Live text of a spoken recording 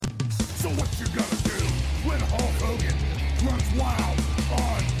So what you gonna do when Hulk Hogan runs wild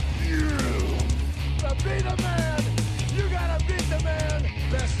on you? To be the man, you gotta beat the man.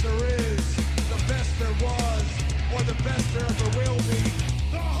 Best there is, the best there was, or the best there ever will be.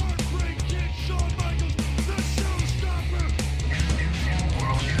 The Heartbreak Kid, Shawn Michaels, the Showstopper.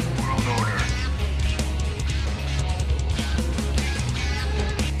 World order.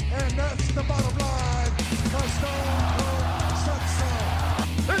 And that's the bottom line, 'cause Stone Cold said so.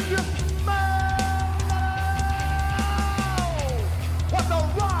 And you smell what the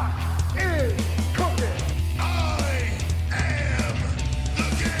Rock is cooking. I am the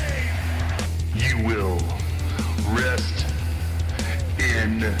game. You will rest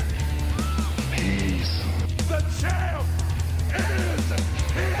in peace. The champ is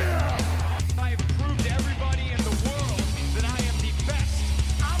here. I have proved to everybody in the world that I am the best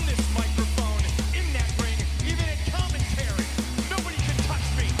on this microphone, in that ring, even in commentary. Nobody can touch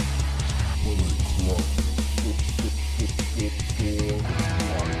me.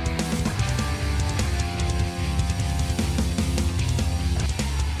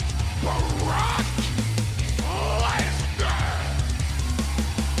 Brock Lesnar.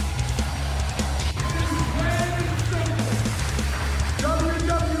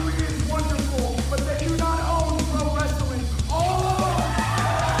 WWE is wonderful, but they do not own pro wrestling.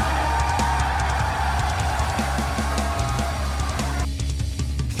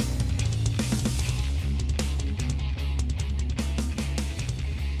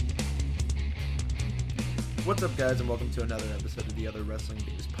 What's up, guys, and welcome to another episode of the Other Wrestling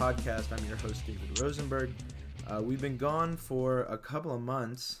Days podcast. I'm your host, David Rosenberg. We've been gone for a couple of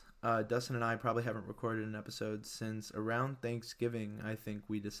months. Dustin and I probably haven't recorded an episode since around Thanksgiving, I think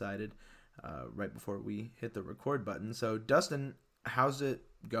we decided, right before we hit the record button. So, Dustin, how's it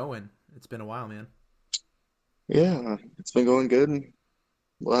going? It's been a while, man. Yeah, it's been going good. A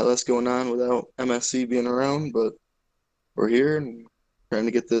lot less going on without MSC being around, but we're here and trying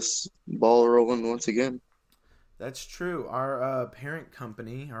to get this ball rolling once again. That's true. Our parent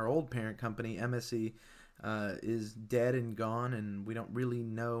company, our old parent company, MSC, is dead and gone, and we don't really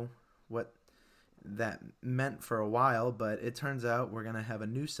know what that meant for a while, but it turns out we're going to have a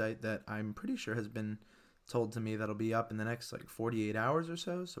new site that I'm pretty sure has been told to me that'll be up in the next 48 hours or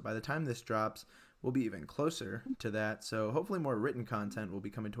so. So by the time this drops, we'll be even closer to that. So hopefully more written content will be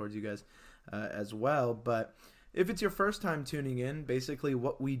coming towards you guys as well. But if it's your first time tuning in, basically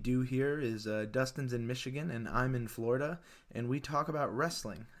what we do here is Dustin's in Michigan and I'm in Florida, and we talk about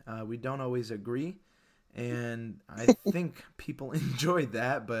wrestling. We don't always agree, and I think people enjoyed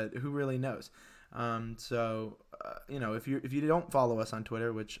that, but who really knows? If you don't follow us on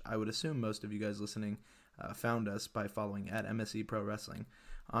Twitter, which I would assume most of you guys listening found us by following at MSE Pro Wrestling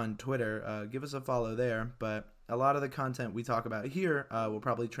on Twitter, give us a follow there. But a lot of the content we talk about here will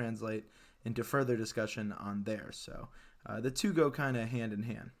probably translate into further discussion on there. So the two go kind of hand in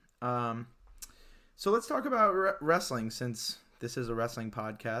hand. So let's talk about wrestling, since this is a wrestling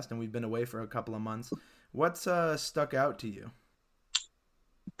podcast and we've been away for a couple of months. What's stuck out to you?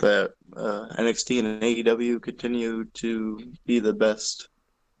 That NXT and AEW continue to be the best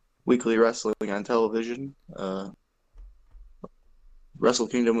weekly wrestling on television. Wrestle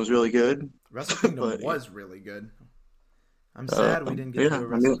Kingdom was really good. Wrestle Kingdom was really good. I'm sad we didn't get to a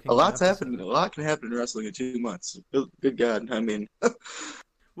Wrestle Kingdom a lot's episode. happened. A lot can happen in wrestling in 2 months. Good God, I mean.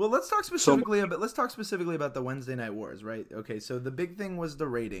 Well, let's talk specifically about the Wednesday Night Wars, right? Okay, so the big thing was the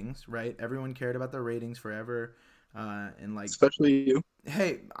ratings, right? Everyone cared about the ratings forever, and especially you.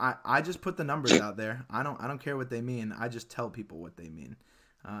 Hey, I just put the numbers out there. I don't care what they mean. I just tell people what they mean.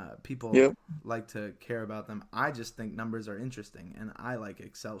 People like to care about them. I just think numbers are interesting, and I like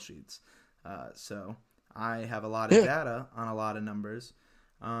Excel sheets. So I have a lot of data on a lot of numbers.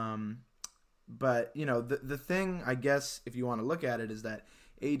 But the thing, I guess, if you want to look at it, is that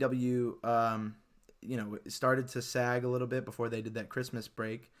AEW, started to sag a little bit before they did that Christmas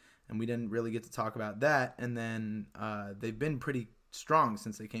break, and we didn't really get to talk about that. And then they've been pretty strong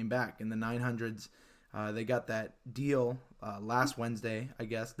since they came back in the 900s. They got that deal last Wednesday, I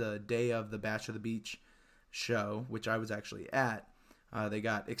guess, the day of the Bash of the Beach show, which I was actually at. They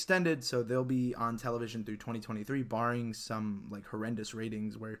got extended, so they'll be on television through 2023, barring some horrendous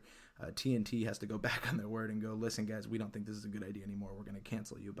ratings where TNT has to go back on their word and go, listen, guys, we don't think this is a good idea anymore. We're going to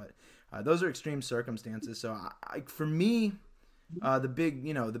cancel you. But those are extreme circumstances. So for me, the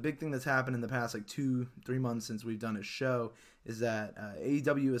big thing that's happened in the past 2-3 months since we've done a show is that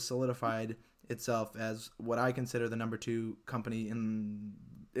AEW has solidified itself as what I consider the number 2 company in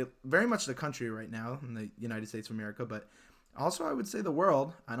very much the country right now, in the United States of America, but also I would say the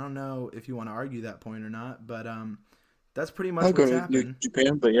world. I don't know if you want to argue that point or not, but that's pretty much what's happened.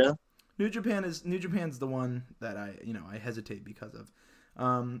 Japan, but yeah. New Japan's the one that I hesitate because of.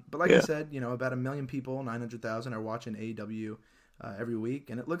 But like I Yeah. said, about 1 million people, 900,000 are watching AEW every week,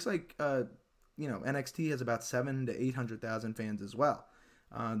 and it looks like NXT has about 700,000 to 800,000 fans as well.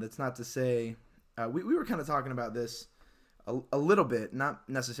 That's not to say we were kind of talking about this a little bit, not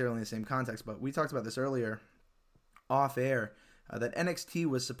necessarily in the same context, but we talked about this earlier off air, that NXT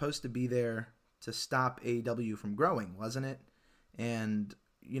was supposed to be there to stop AEW from growing, wasn't it? And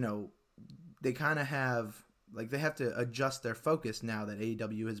they kind of have they have to adjust their focus now that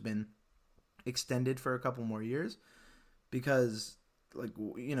AEW has been extended for a couple more years, because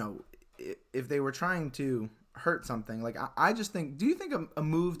if they were trying to hurt something, I just think, do you think a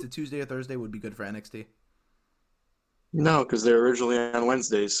move to Tuesday or Thursday would be good for NXT? No, because they're originally on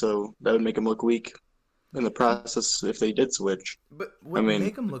Wednesdays, so that would make them look weak in the process if they did switch. But would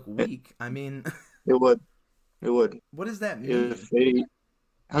make them look weak? I mean, it would. It would. What does that mean?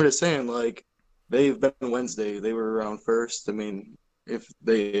 I'm just saying, they've been Wednesday. They were around first. I mean, if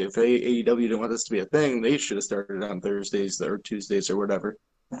AEW didn't want this to be a thing, they should have started on Thursdays or Tuesdays or whatever.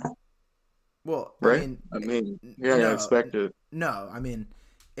 Well, right? I mean, you're not gonna expect it. No, I mean,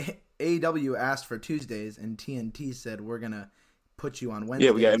 AEW asked for Tuesdays, and TNT said we're gonna put you on Wednesdays.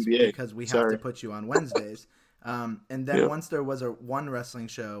 Yeah, we got NBA because we have to put you on Wednesdays. And then once there was one wrestling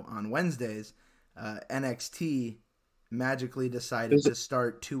show on Wednesdays, NXT magically decided to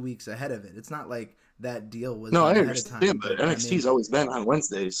start 2 weeks ahead of it. It's not like that deal was I ahead understand, of time, but NXT's always been on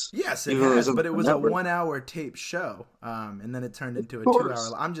Wednesdays. Yes, it has, but it was a 1 hour tape show, and then it turned into a 2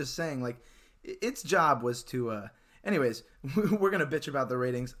 hour. I'm just saying, its job was to. Anyways, we're gonna bitch about the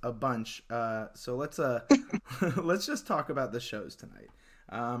ratings a bunch, so let's let's just talk about the shows tonight.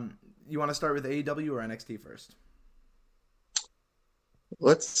 You want to start with AEW or NXT first?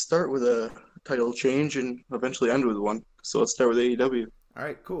 Let's start with a title change and eventually end with one. So let's start with AEW. All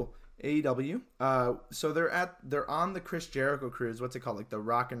right, cool. AEW. So they're on the Chris Jericho cruise. What's it called? Like the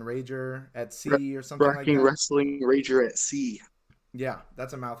Rock and Rager at Sea or something like that? Rocking Wrestling Rager at Sea. Yeah,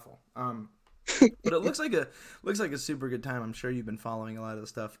 that's a mouthful. But it looks like a super good time. I'm sure you've been following a lot of the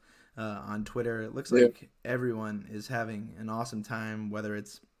stuff on Twitter. It looks like everyone is having an awesome time, whether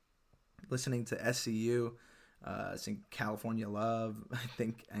it's listening to SCU, sing California Love, I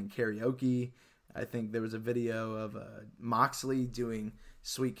think, and karaoke. I think there was a video of Moxley doing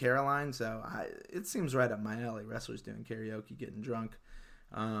Sweet Caroline, so it seems right up my alley. Wrestlers doing karaoke, getting drunk.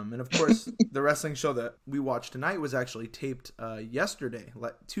 And of course, the wrestling show that we watched tonight was actually taped yesterday,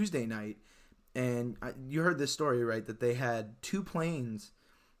 Tuesday night. And you heard this story, right? That they had 2 planes,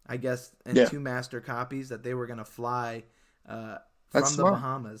 I guess, and 2 master copies that they were going to fly from the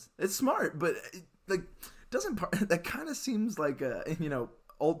Bahamas. It's smart, but that kind of seems like the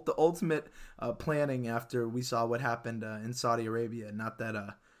ultimate planning after we saw what happened in Saudi Arabia. Not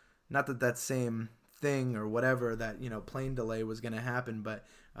that same thing or whatever that plane delay was going to happen, but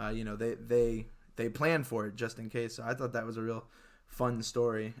they planned for it just in case. So I thought that was a real fun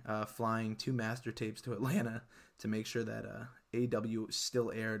story, flying 2 master tapes to Atlanta to make sure that AW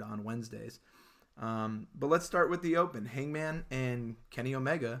still aired on Wednesdays. But let's start with the open. Hangman and Kenny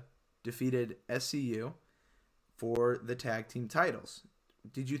Omega defeated SCU for the tag team titles.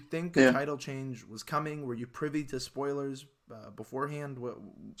 Did you think a title change was coming? Were you privy to spoilers beforehand? What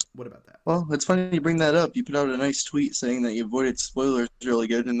about that? Well, it's funny you bring that up. You put out a nice tweet saying that you avoided spoilers really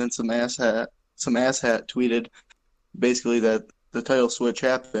good, and then some asshat tweeted basically that the title switch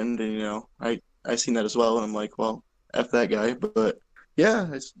happened, and I seen that as well, and I'm like, well, F that guy. But yeah,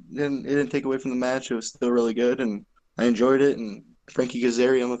 it didn't take away from the match. It was still really good, and I enjoyed it. And Frankie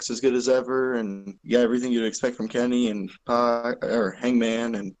Kazarian looks as good as ever, and everything you'd expect from Kenny and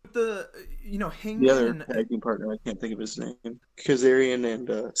Hangman and Hangman, the other tag team partner. I can't think of his name. Kazarian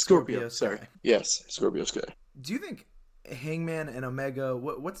and Scorpio. Sorry, yes, Scorpio Sky. Do you think Hangman and Omega?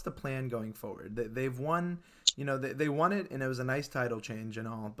 What's the plan going forward? They've won. They won it, and it was a nice title change and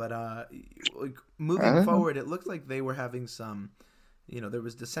all. But moving forward, it looked like they were having some. There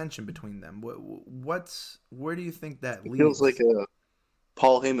was dissension between them. Where do you think that leads? Feels like a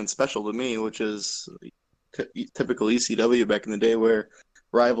Paul Heyman special to me, which is typical ECW back in the day, where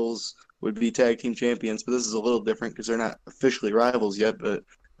rivals would be tag team champions. But this is a little different because they're not officially rivals yet. But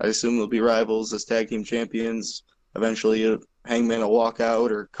I assume they'll be rivals as tag team champions. Eventually, Hangman will walk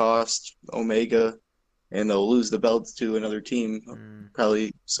out or cost Omega, and they'll lose the belts to another team,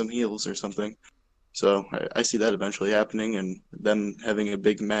 probably some heels or something. So I see that eventually happening, and them having a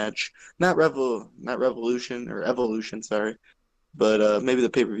big match. Not Revolution or Evolution, sorry, but maybe the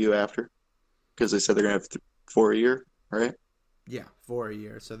pay-per-view after, because they said they're gonna have 4 a year, right? Yeah, for a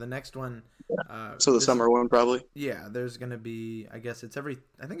year. So the next one. So the summer one probably. Yeah, there's gonna be. I guess it's every.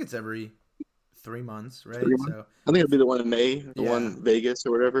 I think it's every 3 months, right? 3 months. So I think it'll be the one in May, the yeah, one Vegas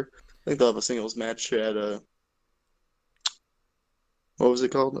or whatever. I think they'll have a singles match at what was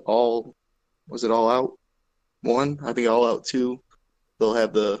it called? Was it All Out 1? I think All Out 2. They'll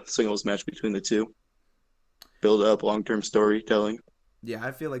have the singles match between the two. Build up long-term storytelling. yeah,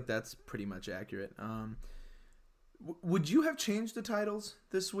 I feel like that's pretty much accurate. Would you have changed the titles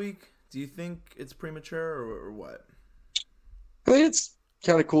this week? Do you think it's premature or what? I mean, it's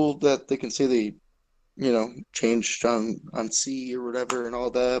kind of cool that they can say they, changed on C or whatever and all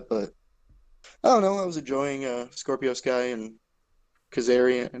that, but I don't know. I was enjoying Scorpio Sky and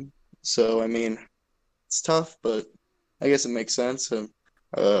Kazarian, so I mean, it's tough, but I guess it makes sense. And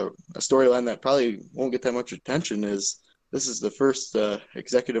a storyline that probably won't get that much attention is this is the first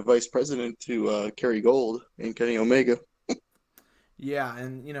executive vice president to carry gold in Kenny Omega. Yeah,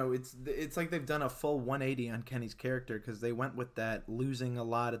 and it's like they've done a full 180 on Kenny's character because they went with that losing a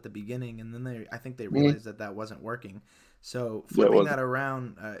lot at the beginning, and then I think they realized that wasn't working. So flipping that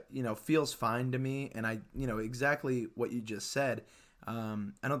around, feels fine to me, and exactly what you just said. I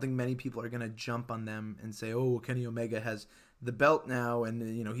don't think many people are gonna jump on them and say, "Oh, Kenny Omega has the belt now, and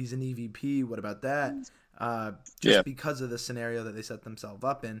he's an EVP. What about that?" Because of the scenario that they set themselves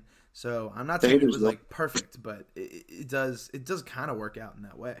up in. So I'm not saying it was like perfect, but it does kind of work out in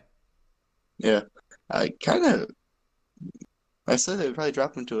that way. Yeah, I said they'd probably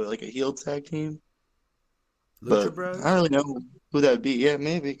drop into a heel tag team. Lucha But Bros? I don't really know who that would be. Yeah,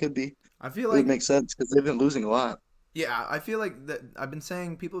 maybe it could be. I feel It like would make sense because they've been losing a lot. Yeah, I feel like that. I've been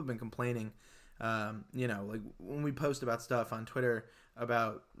saying people have been complaining. Like when we post about stuff on Twitter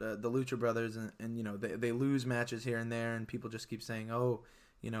about the Lucha Brothers, and they lose matches here and there, and people just keep saying, "Oh,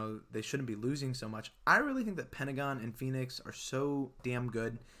 they shouldn't be losing so much." I really think that Pentagon and Phoenix are so damn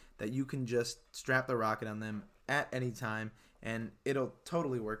good that you can just strap the rocket on them at any time, and it'll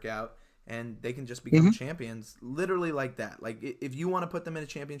totally work out. And they can just become champions, literally like that. Like if you want to put them in a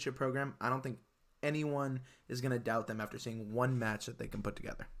championship program, I don't think anyone is going to doubt them after seeing one match that they can put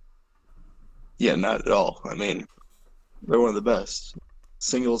together. Yeah, not at all. I mean, they're one of the best.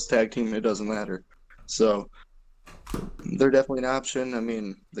 Singles, tag team, it doesn't matter. So they're definitely an option. I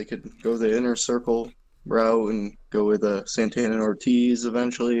mean, they could go the inner circle route and go with Santana and Ortiz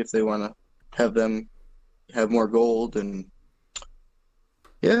eventually if they want to have them have more gold. And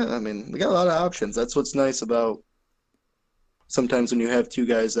yeah, I mean, we got a lot of options. That's what's nice about sometimes when you have two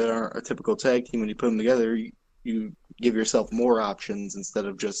guys that aren't a typical tag team, when you put them together, you give yourself more options instead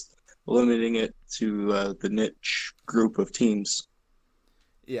of just limiting it to the niche group of teams.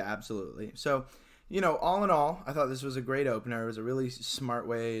 Yeah, absolutely. So, all in all, I thought this was a great opener. It was a really smart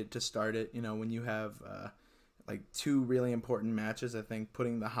way to start it. When you have like two really important matches, I think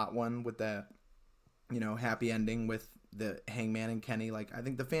putting the hot one with that, happy ending with the Hangman and Kenny, like I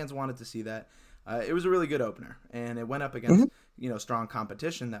think the fans wanted to see that. It was a really good opener, and it went up against strong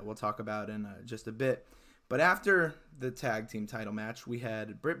competition that we'll talk about in just a bit. But after the tag team title match, we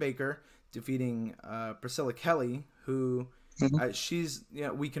had Britt Baker defeating Priscilla Kelly, who she's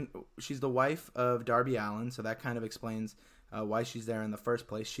the wife of Darby Allin, so that kind of explains why she's there in the first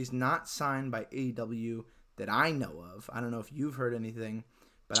place. She's not signed by AEW that I know of. I don't know if you've heard anything,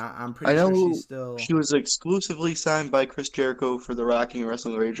 but I'm pretty sure she's still. She was exclusively signed by Chris Jericho for the Rocking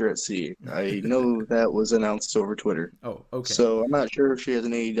Wrestling Rager at Sea. I know that was announced over Twitter. Oh, okay. So I'm not sure if she has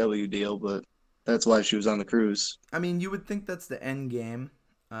an AEW deal, but that's why she was on the cruise. I mean, you would think that's the end game.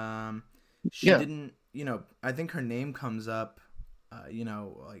 She didn't, I think her name comes up,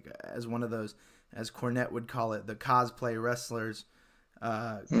 like as one of those, as Cornette would call it, the cosplay wrestlers.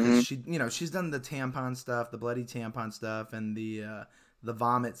 'Cause she, she's done the tampon stuff, the bloody tampon stuff, and the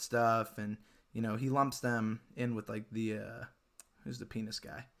vomit stuff, and he lumps them in with like the who's the penis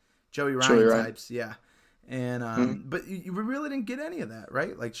guy, Joey Ryan types, yeah. And but you really didn't get any of that,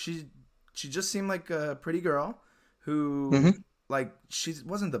 right? Like she just seemed like a pretty girl who like she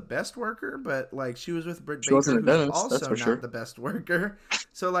wasn't the best worker, but like she was with Britt Baker, who's also not the best worker.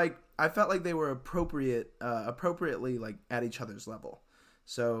 So like I felt like they were appropriately like at each other's level.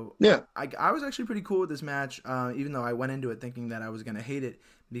 So yeah, I was actually pretty cool with this match, even though I went into it thinking that I was going to hate it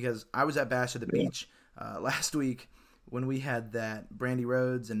because I was at Bash at the Beach last week when we had that Brandy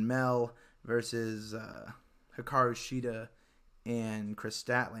Rhodes and Mel versus Hikaru Shida and Chris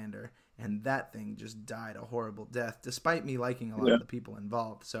Statlander, and that thing just died a horrible death despite me liking a lot of the people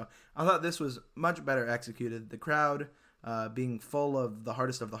involved. So I thought this was much better executed. The crowd being full of the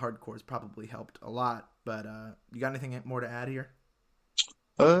hardest of the hardcores probably helped a lot, but you got anything more to add here?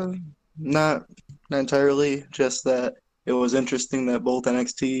 Not entirely. Just that it was interesting that both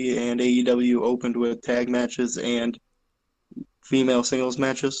NXT and AEW opened with tag matches and female singles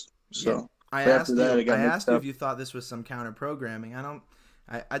matches. Yeah. So but after that, it got I mixed asked you up. if you thought this was some counter programming.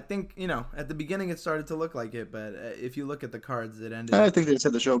 I think, at the beginning it started to look like it, but if you look at the cards, it ended I up. think they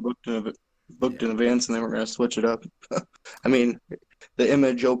said the show booked Yeah. in advance, and they were going to switch it up. I mean, the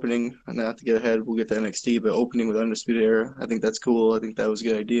Image opening, not to get ahead, we'll get to NXT, but opening with Undisputed Era, I think that's cool. I think that was a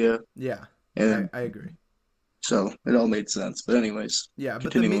good idea, Yeah, and I agree. so it all made sense. But anyways, Yeah,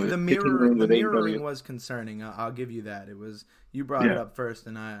 but continuing the with mirroring AEW. was concerning. I'll give you that. It was, you brought it Yeah. up first,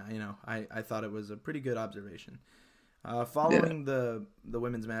 and I thought it was a pretty good observation. Following the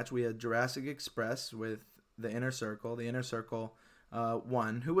women's match, we had Jurassic Express with the Inner Circle. The Inner Circle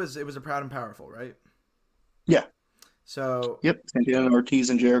won. It was a Proud and Powerful, right? Yeah. So Yep. Santana Ortiz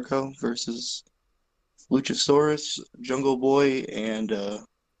and Jericho versus Luchasaurus, Jungle Boy, and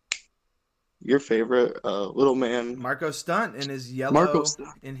your favorite little man, Marco Stunt in his yellow Marco Stunt.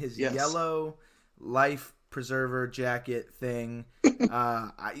 Yes. yellow life preserver jacket thing.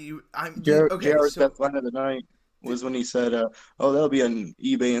 JR's best line of the night was when he said, "Oh, that'll be on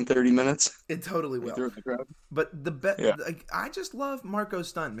eBay in 30 minutes." It totally He will. threw it in the crowd. But Yeah. I just love Marco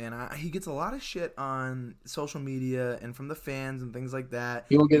Stunt, man. He gets a lot of shit on social media and from the fans and things like that.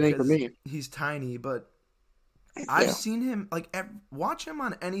 He won't get any from because me. He's tiny, but I've Yeah. seen him watch him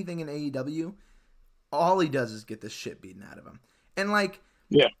on anything in AEW. All he does is get the shit beaten out of him, and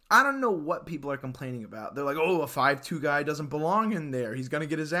Yeah. I don't know what people are complaining about. They're like, "Oh, a 5'2" guy doesn't belong in there. He's gonna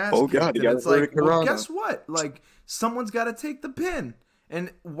get his ass Oh, kicked." God, he And got it's rid of like, well, Corona. guess what? Like, someone's got to take the pin,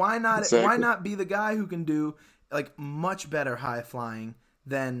 and why not? Why Exactly. not be the guy who can do much better high flying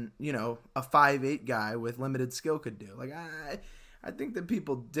than a 5'8" guy with limited skill could do? I think that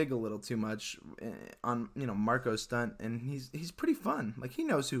people dig a little too much on Marco Stunt, and he's pretty fun. Like, he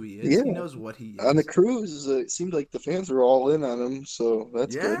knows who he is. Yeah. He knows what he is. On the cruise, it seemed like the fans were all in on him, so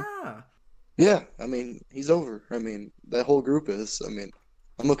that's good. Yeah. Yeah, I mean, he's over. I mean, that whole group is. I mean,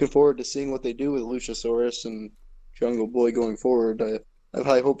 I'm looking forward to seeing what they do with Luchasaurus and Jungle Boy going forward. I have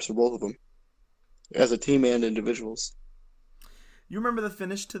high hopes for both of them as a team and individuals. You remember the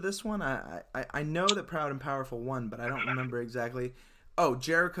finish to this one? I know that Proud and Powerful won, but I don't remember exactly. Oh,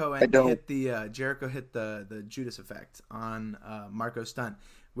 Jericho don't. hit the Judas effect on Marco Stunt,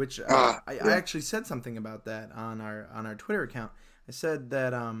 which Yeah. I actually said something about that on our Twitter account. I said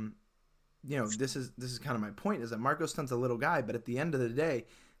that this is kind of my point, is that Marco Stunt's a little guy, but at the end of the day,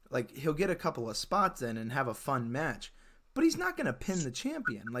 he'll get a couple of spots in and have a fun match, but he's not gonna pin the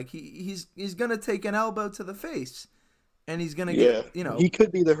champion. He's gonna take an elbow to the face. And he's gonna get, he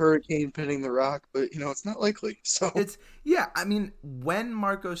could be the Hurricane pinning the Rock, but it's not likely. So I mean, when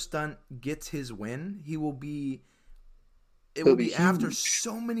Marco Stunt gets his win, it'll be after huge.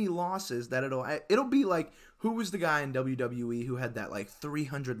 so many losses that it'll be like, who was the guy in WWE who had that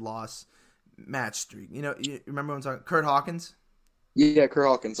 300 loss match streak? You remember when I'm talking Kurt Hawkins? Yeah, Kurt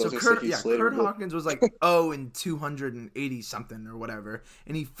Hawkins. I So was gonna say Heath Slater, Kurt but- Hawkins was 280 something or whatever,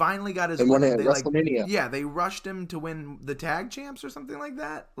 and he finally got his And win. won at They WrestleMania. they rushed him to win the tag champs or something like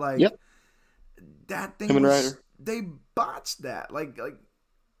that. Yep. That thing Him and was, Ryder. they botched that.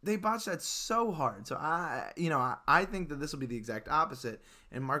 They botched that so hard. So I think that this will be the exact opposite.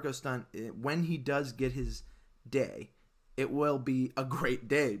 And Marco Stunt, when he does get his day, it will be a great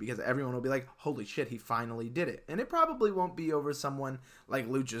day because everyone will be like, holy shit, he finally did it. And it probably won't be over someone like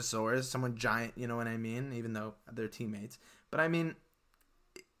Luchasaurus, someone giant, you know what I mean? Even though they're teammates. But I mean,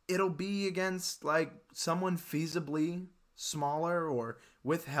 it'll be against someone feasibly smaller or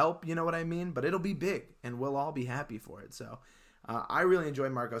with help, you know what I mean? But it'll be big and we'll all be happy for it. So I really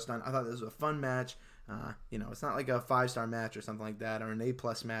enjoyed Marco Stunt. I thought this was a fun match. It's not like a 5-star match or something like that, or an A+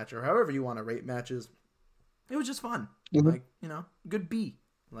 match, or however you want to rate matches. It was just fun. Mm-hmm. Good B.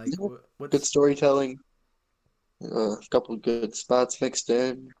 Good storytelling. A couple of good spots mixed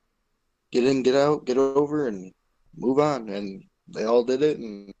in. Get in, get out, get over, and move on. And they all did it,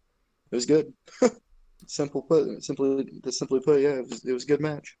 and it was good. Simply put, yeah, it was a good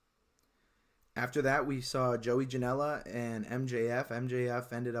match. After that, we saw Joey Janela and MJF.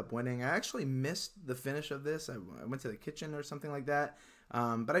 MJF ended up winning. I actually missed the finish of this. I went to the kitchen or something like that.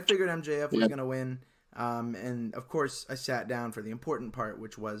 But I figured MJF was going to win. And of course, I sat down for the important part,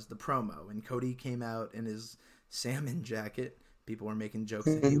 which was the promo. And Cody came out in his salmon jacket. People were making jokes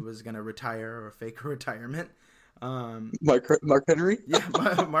that he was going to retire or fake a retirement. Mark Henry? Yeah,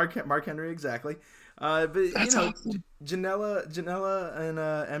 Mark Henry, exactly. But That's awesome. Janela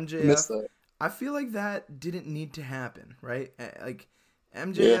and MJF. Missed that. I feel like that didn't need to happen, right?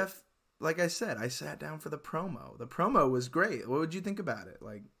 MJF, like I said, I sat down for the promo. The promo was great. What would you think about it?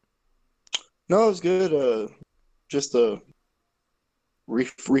 No, it was good. just to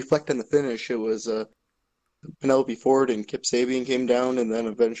reflect on the finish, it was Penelope Ford and Kip Sabian came down, and then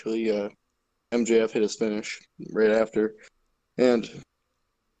eventually MJF hit his finish right after. And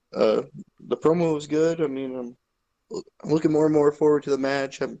the promo was good. I mean, I'm looking more and more forward to the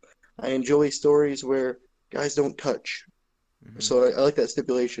match. I enjoy stories where guys don't touch. Mm-hmm. So I like that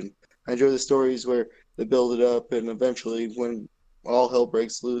stipulation. I enjoy the stories where they build it up, and eventually, when all hell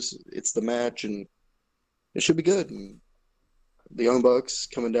breaks loose, it's the match, and it should be good. And the Young Bucks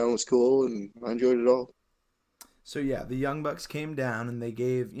coming down was cool, and I enjoyed it all. So yeah, the Young Bucks came down, and they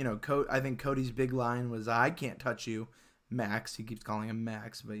gave, I think Cody's big line was, "I can't touch you, Max." He keeps calling him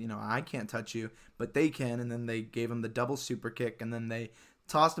Max, but "I can't touch you, but they can." And then they gave him the double super kick, and then they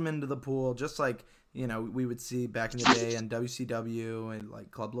tossed him into the pool, just like we would see back in the day on WCW and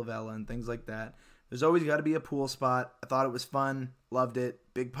like Club Lavella and things like that. There's always got to be a pool spot. I thought it was fun, loved it,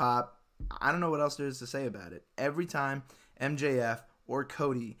 big pop. I don't know what else there is to say about it. Every time MJF or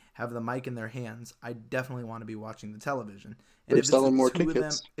Cody have the mic in their hands, I definitely want to be watching the television. And if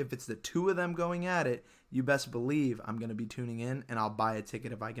it's the two of them going at it, you best believe I'm going to be tuning in, and I'll buy a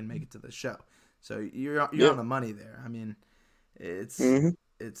ticket if I can make it to the show. So you're on the money there. I mean, it's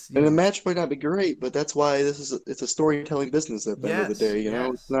and the match might not be great, but that's why it's a storytelling business at the end of the day.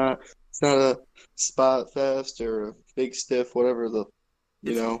 It's not a spot fest or a big stiff, whatever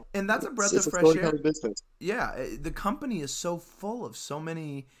and that's a breath of fresh air. Business. Yeah, the company is so full of so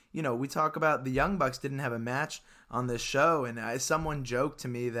many. We talk about the Young Bucks didn't have a match on this show, and someone joked to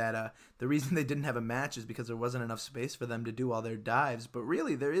me that the reason they didn't have a match is because there wasn't enough space for them to do all their dives. But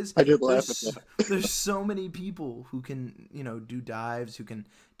really, I did laugh at that. There's so many people who can do dives, who can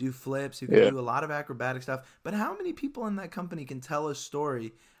do flips, who can do a lot of acrobatic stuff. But how many people in that company can tell a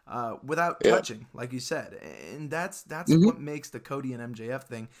story without touching, like you said? And that's what makes the Cody and MJF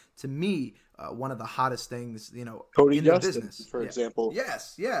thing, to me, one of the hottest things, Cody in Dustin, the business. For example.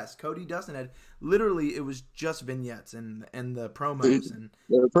 Yes. Cody Dustin had literally, it was just vignettes and the promos. And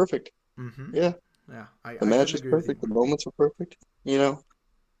they were perfect. Mm-hmm. Yeah. The match is perfect. The moments were perfect. You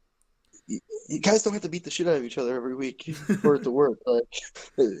guys don't have to beat the shit out of each other every week for it to work.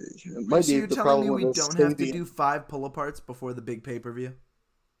 It might be you're the telling me problem we don't have to do 5 pull-aparts before the big pay-per-view?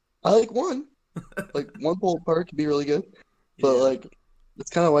 I like one. One pull-apart could be really good. But, that's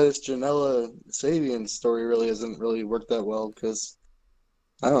kind of why this Janela Sabian story really hasn't really worked that well, because,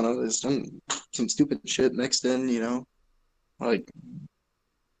 I don't know, there's some stupid shit mixed in, I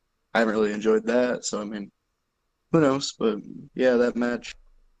haven't really enjoyed that, so, I mean, who knows? But, yeah, that match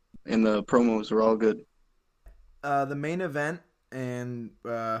and the promos were all good. The main event, and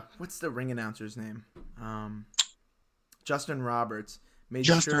what's the ring announcer's name? Justin Roberts.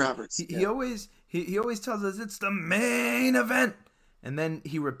 He always tells us it's the main event, and then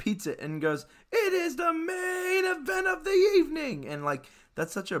he repeats it and goes, "It is the main event of the evening," and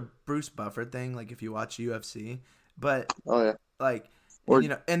that's such a Bruce Buffer thing. If you watch UFC, but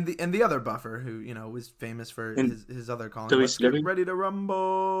and the other Buffer who was famous for his other calling, "Let's get ready to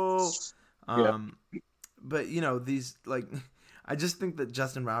rumble." But these I just think that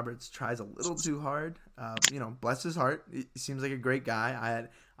Justin Roberts tries a little too hard. Bless his heart. He seems like a great guy.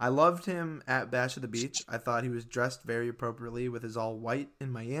 I loved him at Bash at the Beach. I thought he was dressed very appropriately with his all white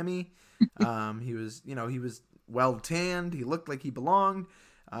in Miami. He was well tanned. He looked like he belonged.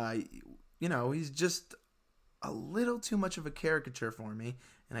 He's just a little too much of a caricature for me.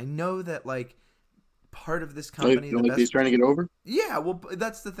 And I know that part of this company, he's trying to get over. Yeah, well,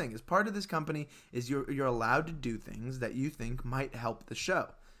 that's the thing. Is part of this company is you're allowed to do things that you think might help the show,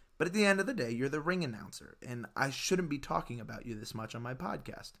 but at the end of the day, you're the ring announcer, and I shouldn't be talking about you this much on my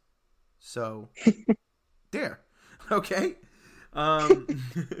podcast. So, there, okay.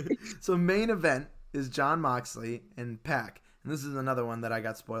 So main event is Jon Moxley and Pac, and this is another one that I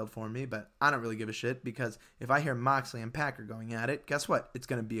got spoiled for me, but I don't really give a shit, because if I hear Moxley and Pac are going at it, guess what? It's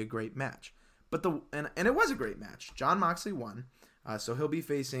going to be a great match. But and it was a great match. Jon Moxley won, so he'll be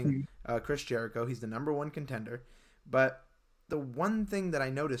facing Chris Jericho. He's the number 1 contender. But the one thing that I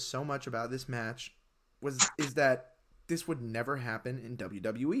noticed so much about this match is that this would never happen in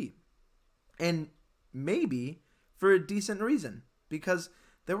WWE, and maybe for a decent reason, because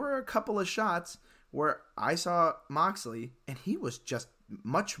there were a couple of shots where I saw Moxley and he was just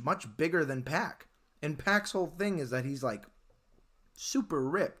much bigger than Pac, and Pac's whole thing is that he's super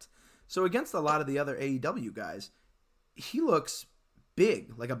ripped. So against a lot of the other AEW guys, he looks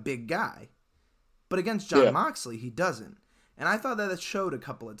big, like a big guy. But against Jon Moxley, he doesn't. And I thought that showed a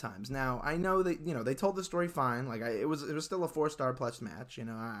couple of times. Now, I know that, they told the story fine. It was still a 4-star plus match.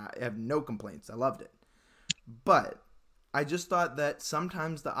 I have no complaints. I loved it. But I just thought that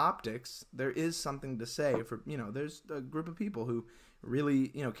sometimes the optics, there is something to say for, there's a group of people who really,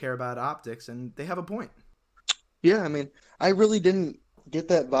 care about optics, and they have a point. Yeah, I mean, I really didn't get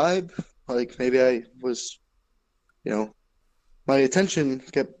that vibe. Like maybe I was, my attention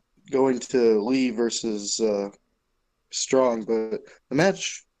kept going to Lee versus Strong, but the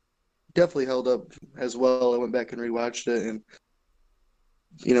match definitely held up as well. I went back and rewatched it, and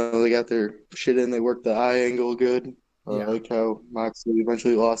they got their shit in. They worked the eye angle good. Yeah. I like how Moxley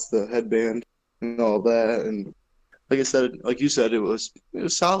eventually lost the headband and all that. And like I said, like you said, it was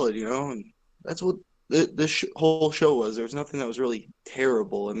solid, and that's what this whole show was. There was nothing that was really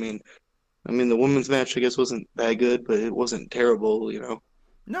terrible. I mean, the women's match, I guess, wasn't that good, but it wasn't terrible,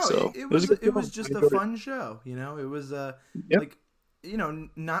 No, So it a was good it show. was just I a enjoyed it. fun show. It was Yep. like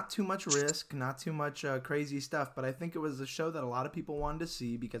not too much risk, not too much crazy stuff, but I think it was a show that a lot of people wanted to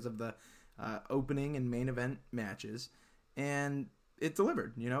see because of the opening and main event matches, and it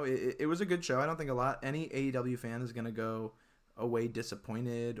delivered. It was a good show. I don't think any AEW fan is gonna go away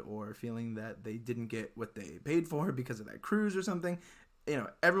disappointed or feeling that they didn't get what they paid for because of that cruise or something.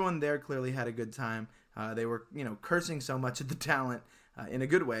 Everyone there clearly had a good time. They were, cursing so much at the talent in a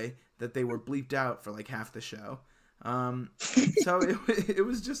good way that they were bleeped out for like half the show. So it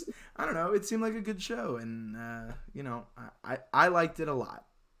was just, I don't know, it seemed like a good show. And, I liked it a lot.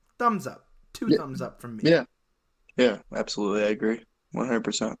 Thumbs up. Two thumbs up from me. Yeah. Yeah, absolutely. I agree.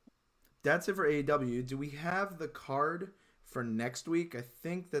 100%. That's it for AEW. Do we have the card for next week? I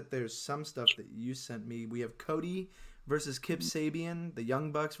think that there's some stuff that you sent me. We have Cody versus Kip Sabian, the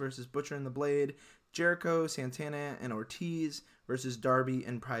Young Bucks versus Butcher and the Blade, Jericho, Santana, and Ortiz versus Darby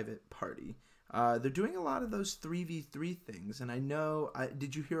and Private Party. They're doing a lot of those 3v3 things, and I know,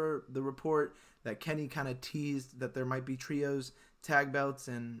 did you hear the report that Kenny kind of teased that there might be trios tag belts,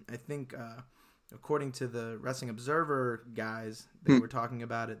 and I think, according to the Wrestling Observer guys, they were talking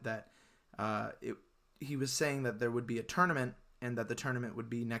about it, that he was saying that there would be a tournament, and that the tournament would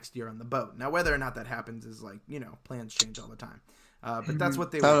be next year on the boat. Now, whether or not that happens is like, plans change all the time. But that's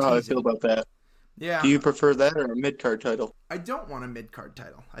what they were I don't know how I teasing. feel about that. Yeah. Do you prefer that or a mid-card title? I don't want a mid-card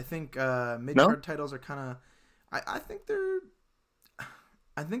title. I think mid-card titles are kind of... I think they're...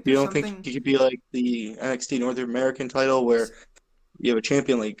 I think You there's don't something... think it could be like the NXT North American title where you have a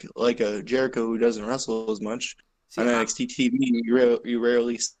champion like a Jericho who doesn't wrestle as much? See, On NXT TV, you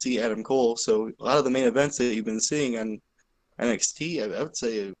rarely see Adam Cole. So a lot of the main events that you've been seeing on NXT, I would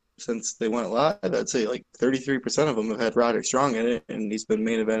say since they went live, I'd say like 33% of them have had Roderick Strong in it, and he's been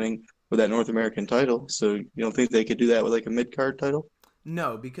main eventing with that North American title. So you don't think they could do that with like a mid-card title?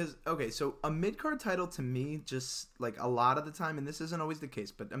 No, because, okay, so a mid-card title to me, just like a lot of the time, and this isn't always the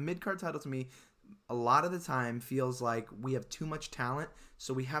case, but a mid-card title to me, a lot of the time feels like we have too much talent,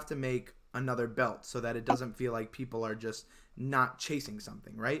 so we have to make another belt so that it doesn't feel like people are just not chasing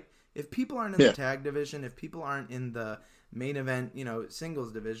something, right? If people aren't in the tag division, if people aren't in the main event,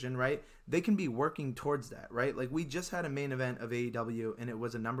 singles division, right? They can be working towards that, right? Like we just had a main event of AEW and it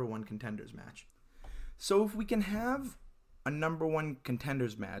was a number one contenders match. So if we can have a number one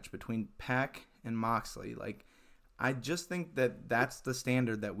contenders match between Pac and Moxley, like I just think that that's the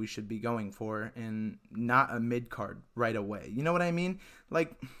standard that we should be going for and not a mid-card right away. You know what I mean?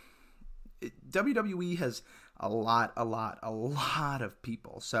 Like WWE has a lot of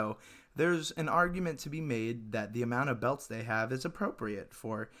people. So there's an argument to be made that the amount of belts they have is appropriate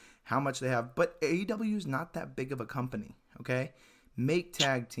for how much they have. But AEW is not that big of a company, okay? Make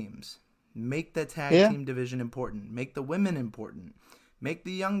tag teams. Make the tag team division important. Make the women important. Make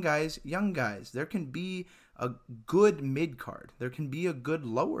the young guys young guys. There can be a good mid-card. There can be a good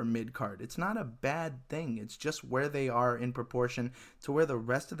lower mid-card. It's not a bad thing. It's just where they are in proportion to where the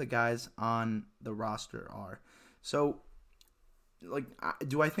rest of the guys on the roster are. So, like,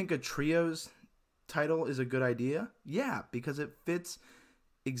 do I think a trios title is a good idea? Yeah, because it fits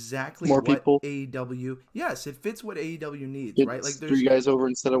exactly More what people. AEW... Yes, it fits what AEW needs, It's right? Like, there's 3 guys over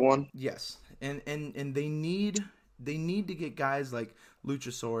instead of 1. Yes, and they need to get guys like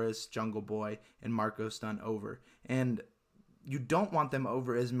Luchasaurus, Jungle Boy, and Marco Stunt over. And you don't want them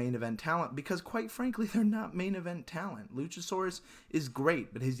over as main event talent because, quite frankly, they're not main event talent. Luchasaurus is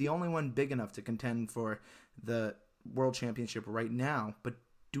great, but he's the only one big enough to contend for the World Championship right now. But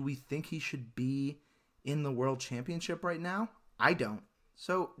do we think he should be in the World Championship right now? I don't.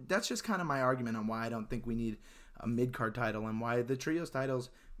 So that's just kind of my argument on why I don't think we need a mid-card title and why the trios titles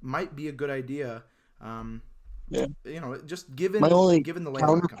might be a good idea. Just given My only given the layout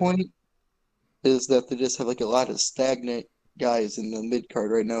of the company. counterpoint is that they just have like a lot of stagnant guys in the mid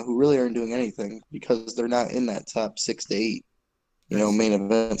card right now who really aren't doing anything because they're not in that top 6 to 8, main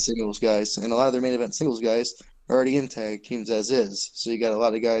event singles guys. And a lot of their main event singles guys already in tag teams as is. So you got a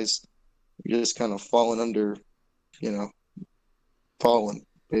lot of guys just kind of falling under, falling,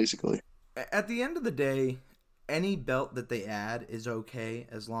 basically. At the end of the day, any belt that they add is okay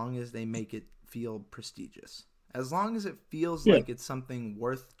as long as they make it feel prestigious. As long as it feels like it's something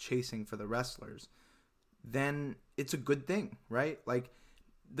worth chasing for the wrestlers, then it's a good thing, right? Like,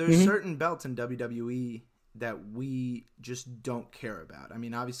 there's certain belts in WWE that we just don't care about. I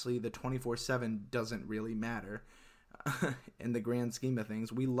mean, obviously, the 24/7 doesn't really matter in the grand scheme of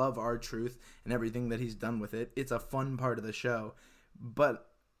things. We love R-Truth and everything that he's done with it. It's a fun part of the show. But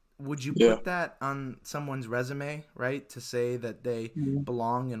would you put that on someone's resume, right, to say that they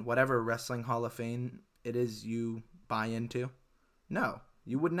belong in whatever Wrestling Hall of Fame it is you buy into? No.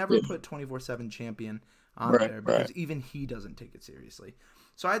 You would never put 24/7 champion on there because even he doesn't take it seriously.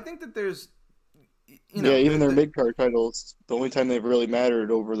 So I think that there's, even their mid-card titles, the only time they've really mattered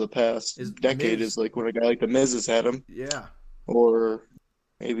over the past decade is like when a guy like The Miz has had them. Yeah. Or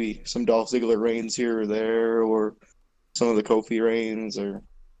maybe some Dolph Ziggler reigns here or there, or some of the Kofi reigns, or a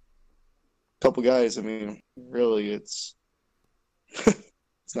couple guys. I mean, really, it's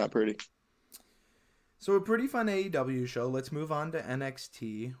it's not pretty. So a pretty fun AEW show. Let's move on to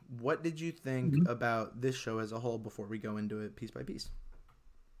NXT. What did you think about this show as a whole before we go into it piece by piece?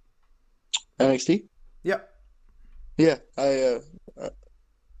 NXT? Yep. Yeah, I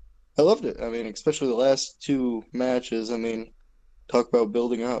loved it. I mean, especially the last two matches. I mean, talk about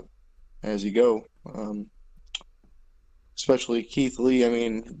building up as you go. Especially Keith Lee. I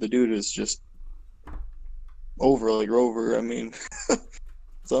mean, the dude is just over like Rover. I mean,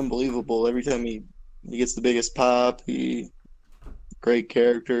 it's unbelievable. Every time he gets the biggest pop. Great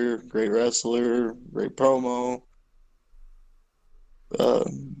character, great wrestler, great promo.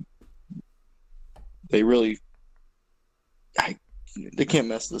 They really, they can't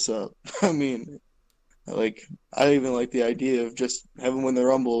mess this up. I mean, like, I even like the idea of just having him win the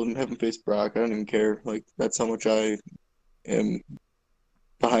Rumble and having him face Brock. I don't even care. Like, that's how much I am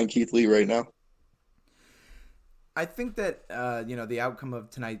behind Keith Lee right now. I think that the outcome of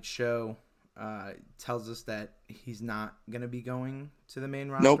tonight's show tells us that he's not going to be going to the main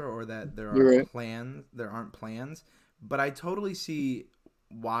roster, or that there aren't plans. But I totally see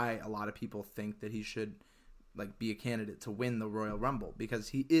why a lot of people think that he should be a candidate to win the Royal Rumble, because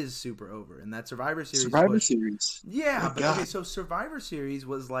he is super over. And that Survivor Series. Yeah, but okay, so Survivor Series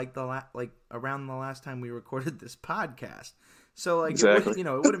was around the last time we recorded this podcast. So exactly. It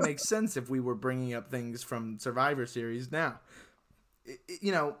wouldn't make sense if we were bringing up things from Survivor Series now.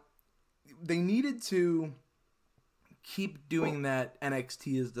 They needed to keep doing that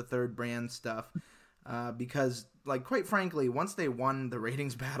NXT is the third brand stuff because, quite frankly, once they won the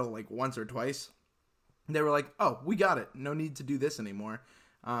ratings battle once or twice, they were like, oh, we got it. No need to do this anymore.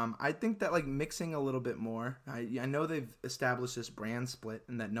 I think that mixing a little bit more, I know they've established this brand split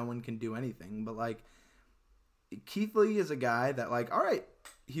and that no one can do anything, but Keith Lee is a guy that all right,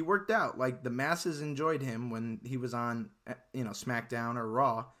 he worked out. The masses enjoyed him when he was on, SmackDown or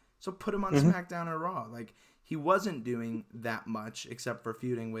Raw. So put him on SmackDown or Raw. He wasn't doing that much except for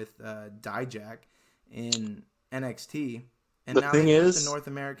feuding with Dijak in NXT, and now they put the North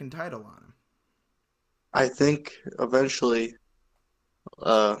American title on him. I think eventually,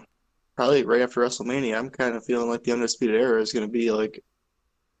 probably right after WrestleMania, I'm kind of feeling like the Undisputed Era is going to be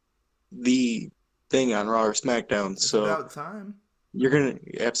the thing on Raw or SmackDown. It's about time. You're gonna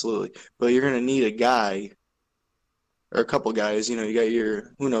but you're gonna need a guy. Or a couple guys, you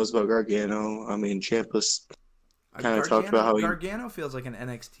got who knows about Gargano? I mean, Ciampa's kind of talked about how Gargano feels like an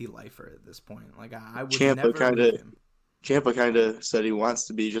NXT lifer at this point. I would never leave him. Ciampa kind of said he wants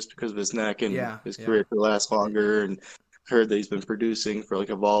to be just because of his neck and his career could last longer, and heard that he's been producing for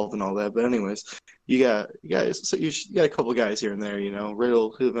Evolve and all that. But anyways, you got guys, so you got a couple guys here and there.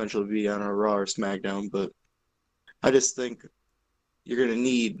 Riddle, who eventually be on a Raw or SmackDown, but I just think you're gonna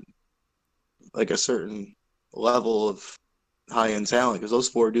need a certain level of high-end talent, because those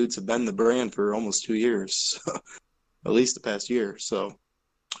four dudes have been the brand for almost 2 years, at least the past year. So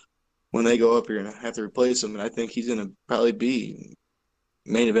when they go up, you're going to have to replace them, and I think he's going to probably be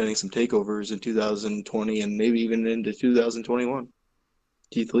main eventing some takeovers in 2020 and maybe even into 2021.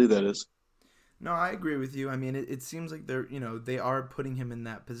 Keith Lee, that is. No, I agree with you. I mean, it seems like they are putting him in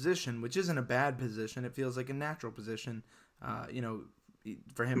that position, which isn't a bad position. It feels like a natural position,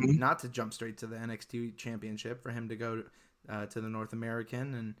 for him not to jump straight to the NXT championship, for him to go to the North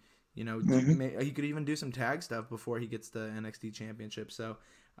American, and he could even do some tag stuff before he gets the NXT championship. So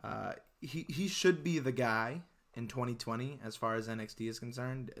he should be the guy in 2020 as far as NXT is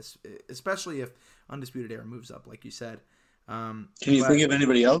concerned, especially if Undisputed Era moves up, like you said. Can you think of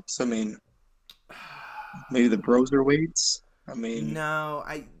anybody else? I mean, Maybe the Broserweights. I mean, No,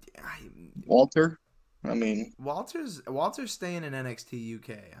 Walter. I mean, Walter's staying in NXT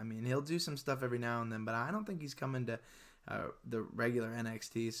UK. I mean, he'll do some stuff every now and then, but I don't think he's coming to the regular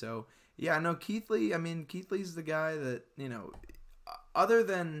NXT. So yeah, I know Keith Lee. I mean, Keith Lee's the guy that, you know, other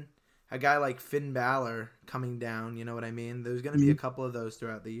than a guy like Finn Balor coming down, you know what I mean? There's going to be a couple of those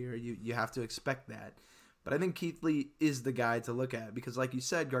throughout the year. You have to expect that. But I think Keith Lee is the guy to look at because, like you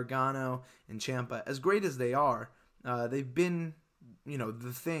said, Gargano and Ciampa, as great as they are, they've been, you know,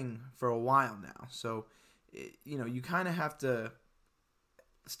 the thing for a while now. So, you know, you kind of have to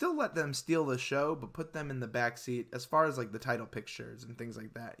still let them steal the show, but put them in the backseat as far as like the title pictures and things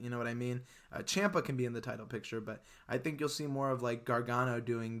like that. You know what I mean? Ciampa can be in the title picture, but I think you'll see more of like Gargano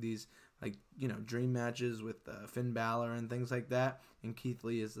doing these, like, you know, dream matches with Finn Balor and things like that. And Keith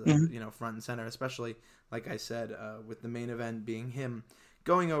Lee is the, you know, front and center, especially, like I said, with the main event being him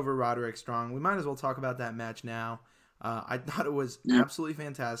going over Roderick Strong. We might as well talk about that match now. I thought it was absolutely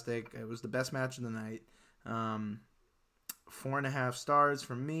fantastic. It was the best match of the night. 4.5 stars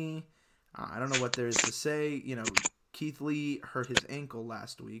from me. I don't know what there is to say. You know, Keith Lee hurt his ankle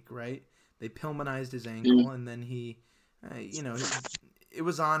last week, right? They Pillmanized his ankle, and then he, you know, it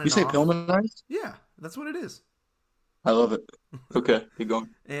was on and you say off. Pillmanized? Yeah, that's what it is. I love it. Okay, keep going.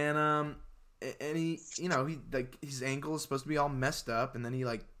 And he, you know, he like his ankle is supposed to be all messed up, and then he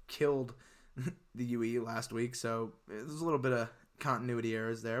like killed the UE last week, so there's a little bit of continuity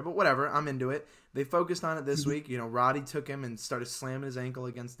errors there, but whatever. I'm into it. They focused on it this week. You know, Roddy took him and started slamming his ankle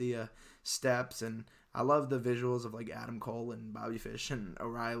against the steps, and I love the visuals of like Adam Cole and Bobby Fish and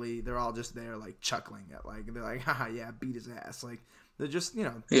O'Reilly. They're all just there like chuckling at like, they're like, haha, yeah, beat his ass. Like, they're just, you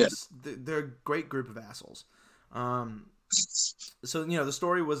know, they're a great group of assholes. So, you know, the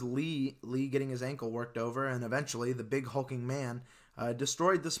story was Lee getting his ankle worked over, and eventually the big hulking man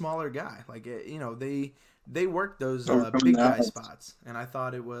destroyed the smaller guy. Like, you know, they worked those big guy spots, and I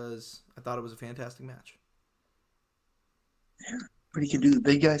thought it was a fantastic match. Yeah, but he can do the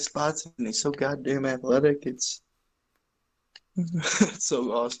big guy spots, and he's so goddamn athletic. It's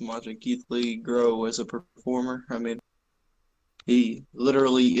so awesome watching Keith Lee grow as a performer. I mean, he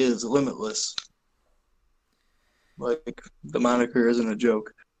literally is limitless. Like, the moniker isn't a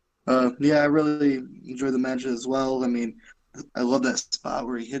joke. Yeah, I really enjoy the match as well. I mean, I love that spot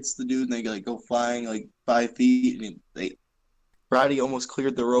where he hits the dude and they like go flying like 5 feet, and Roddy almost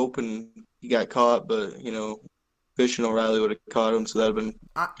cleared the rope and he got caught, but you know, Fish and O'Reilly would have caught him, so that'd have been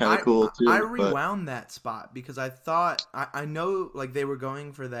kind of cool too. I rewound that spot because I thought I know like they were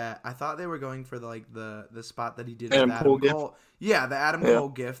going for that. I thought they were going for the spot that he did with Adam Cole. Yeah, the Adam Cole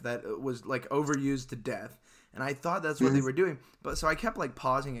gif that was like overused to death. And I thought that's what they were doing. But so I kept like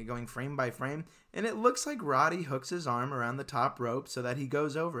pausing it, going frame by frame. And it looks like Roddy hooks his arm around the top rope so that he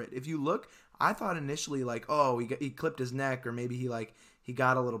goes over it. If you look, I thought initially like, oh, he clipped his neck, or maybe he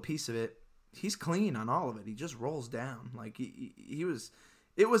got a little piece of it. He's clean on all of it. He just rolls down. Like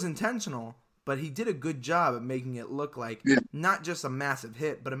it was intentional, but he did a good job of making it look like not just a massive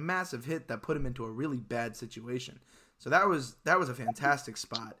hit, but a massive hit that put him into a really bad situation. So that was a fantastic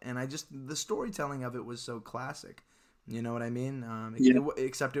spot, and the storytelling of it was so classic. You know what I mean?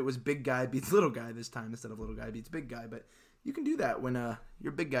 Except it was big guy beats little guy this time instead of little guy beats big guy. But you can do that when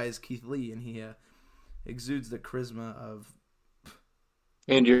your big guy is Keith Lee and he exudes the charisma of.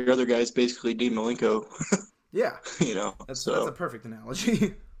 And your other guy is basically Dean Malenko. Yeah, you know, that's a perfect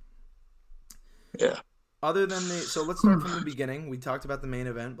analogy. Yeah. Other than so let's start from the beginning. We talked about the main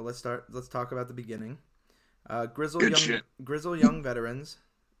event, but let's talk about the beginning. Grizzled Young Veterans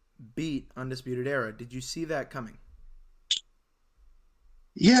beat Undisputed Era. Did you see that coming?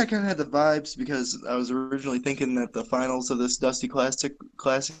 Yeah, I kind of had the vibes because I was originally thinking that the finals of this Dusty Classic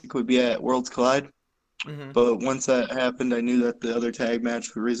would be at Worlds Collide. Mm-hmm. But once that happened, I knew that the other tag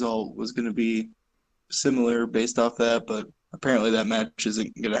match result was going to be similar based off that. But apparently that match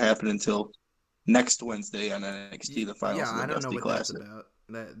isn't going to happen until next Wednesday on NXT, the finals of the Dusty Classic. Yeah, I don't know what that's about.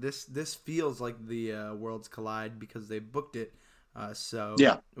 This feels like the Worlds Collide because they booked it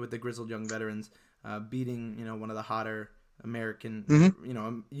with the Grizzled Young Veterans beating, you know, one of the hotter American, you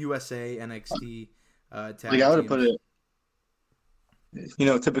know, USA NXT tag like I would have put it, you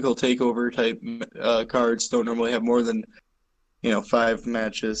know, typical takeover type cards don't normally have more than, you know, 5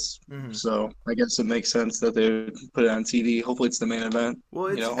 matches. Mm-hmm. So I guess it makes sense that they would put it on TV. Hopefully it's the main event. Well,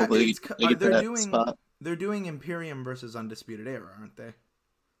 it's, you know, hopefully they get that spot. They're doing Imperium versus Undisputed Era, aren't they?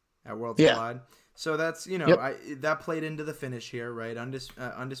 At Worlds Collide. So that's, you know, that played into the finish here, right?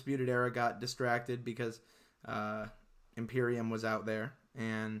 Undisputed Era got distracted because Imperium was out there,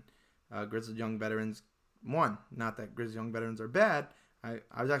 and Grizzled Young Veterans won. Not that Grizzled Young Veterans are bad,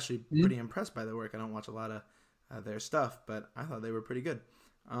 I was actually pretty impressed by their work. I don't watch a lot of their stuff, but I thought they were pretty good.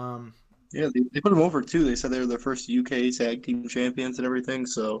 Yeah, they put them over too. They said they were the first UK tag team champions and everything,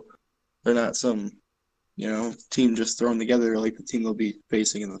 so they're not some, team just thrown together like the team they'll be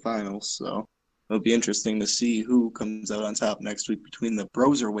facing in the finals. So it'll be interesting to see who comes out on top next week between the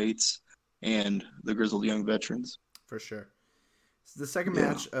Broserweights and the Grizzled Young Veterans. For sure. So the second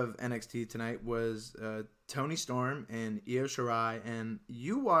match of NXT tonight was Toni Storm and Io Shirai, and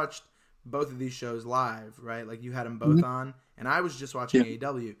you watched both of these shows live, right? Like you had them both on, and I was just watching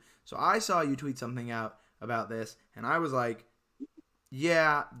AEW. So I saw you tweet something out about this, and I was like,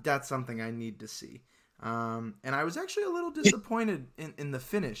 yeah, that's something I need to see. And I was actually a little disappointed in the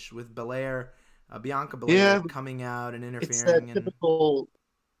finish with Bianca Belair coming out and interfering. It's that typical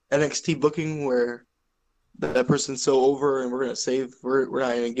NXT booking where that person's so over and we're not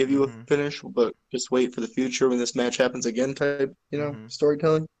going to give you a finish, but just wait for the future when this match happens again type,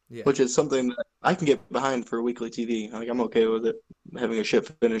 storytelling. Yeah. Which is something that I can get behind for weekly TV. Like, I'm okay with it having a shit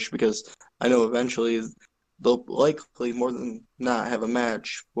finish because I know eventually they'll likely more than not have a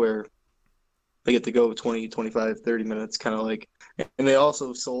match where they get to go 20, 25, 30 minutes, kind of like. And they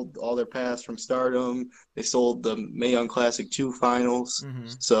also sold all their past from Stardom. They sold the Mae Young Classic 2 finals.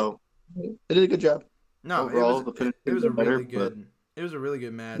 So they did a good job. No, overall, it was a really good. It was a really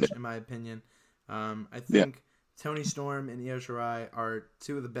good match in my opinion. I think Toni Storm and Io Shirai are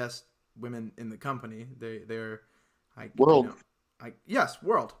two of the best women in the company. They're world.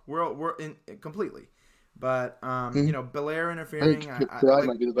 World in completely. But Belair interfering. Shirai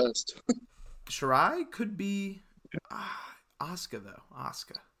might be the best. Shirai could be Asuka though.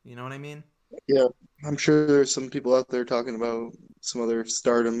 Asuka, you know what I mean? Yeah, I'm sure there's some people out there talking about some other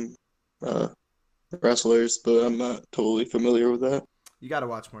Stardom wrestlers, but I'm not totally familiar with that. You got to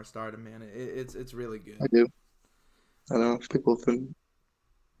watch more Stardom, man. It's really good. I do. I know people have been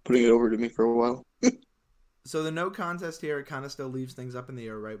putting it over to me for a while. So the no contest here kind of still leaves things up in the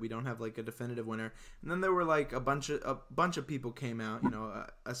air, right? We don't have like a definitive winner. And then there were like a bunch of people came out.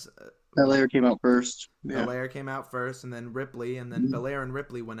 Belair came out first. Yeah. Belair came out first, and then Ripley, and then Belair and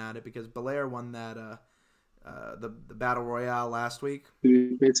Ripley went at it because Belair won that the battle royale last week.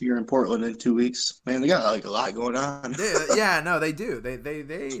 Basically, you're in Portland in 2 weeks. Man, they got like a lot going on. They do.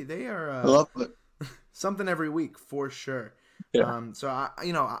 They are. I love it. Something every week for sure. Yeah.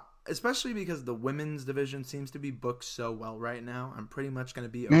 Especially because the women's division seems to be booked so well right now, I'm pretty much going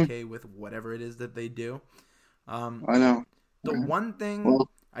to be okay with whatever it is that they do. I know. The one thing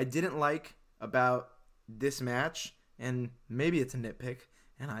I didn't like about this match, and maybe it's a nitpick,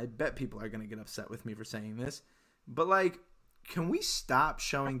 and I bet people are going to get upset with me for saying this, but like, can we stop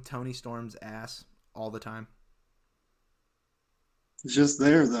showing Toni Storm's ass all the time? It's just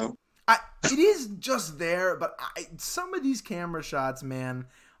there, though. It is just there, but some of these camera shots, man,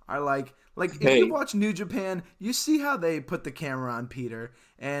 are like if you watch New Japan, you see how they put the camera on Peter,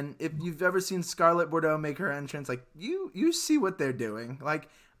 and if you've ever seen Scarlett Bordeaux make her entrance, like you see what they're doing. Like,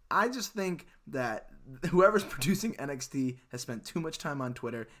 I just think that whoever's producing NXT has spent too much time on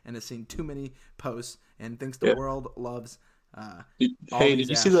Twitter and has seen too many posts and thinks the world loves. Did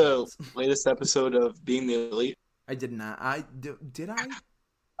you see the latest episode of Being the Elite? I did not. Did I?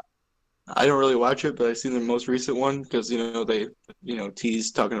 I don't really watch it, but I've seen the most recent one because, they,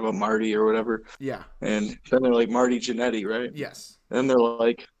 tease talking about Marty or whatever. Yeah. And then they're like Marty Jannetty, right? Yes. And they're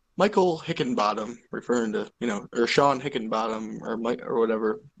like Michael Hickenbottom, referring to, or Shawn Hickenbottom or Mike or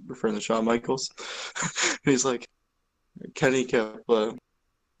whatever, referring to Shawn Michaels. He's like, Kenny kept, I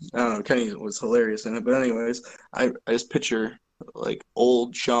don't know, Kenny was hilarious in it. But anyways, I just picture like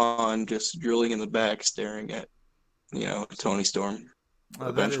old Shawn just drilling in the back staring at, Toni Storm.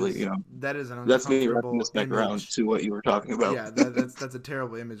 Eventually, that is an that's me uncomfortable wrapping this back image. around to what you were talking about. Yeah, that's a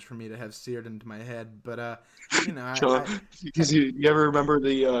terrible image for me to have seared into my head. But because you ever remember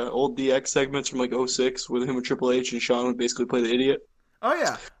the old DX segments from like 06 with him and Triple H and Shawn would basically play the idiot? Oh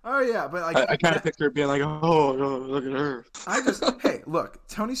yeah, but like I kind of picture it being like, oh, look at her. Hey, look,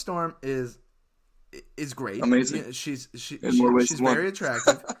 Toni Storm is great. Amazing. Yeah, she's very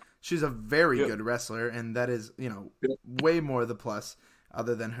attractive. She's a very good wrestler, and that is way more the plus.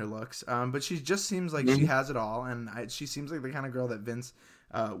 Other than her looks, but she just seems like she has it all, and she seems like the kind of girl that Vince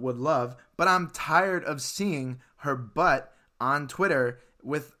would love. But I'm tired of seeing her butt on Twitter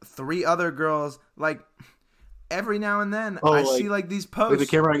with 3 other girls. Like, every now and then, I see like these posts. Like the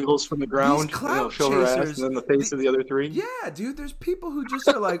camera angles from the ground, show her ass, and then the face of the other 3. Yeah, dude. There's people who just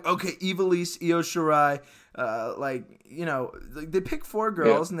are like, okay, Ivelisse, Io Shirai, they pick 4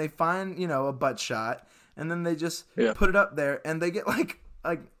 girls and they find a butt shot. And then they just put it up there, and they get like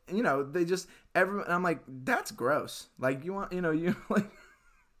you know, they just everyone. I'm like, that's gross. Like you want, you know, you like.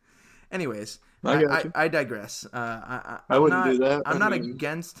 Anyways, I digress. I wouldn't do that. I'm not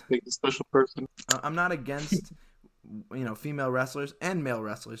against. Make a special person. I'm not against, you know, female wrestlers and male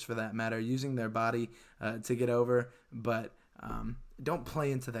wrestlers for that matter using their body to get over, but don't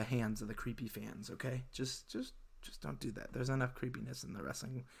play into the hands of the creepy fans. Okay, just don't do that. There's enough creepiness in the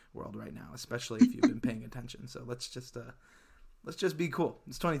wrestling world right now, especially if you've been paying attention. So let's just be cool.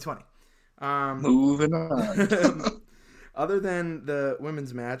 It's 2020. Moving on. Other than the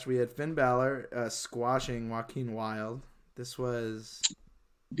women's match, we had Finn Balor squashing Joaquin Wilde. This was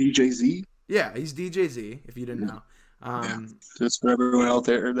DJZ. Yeah, he's DJZ, if you didn't know. Just for everyone out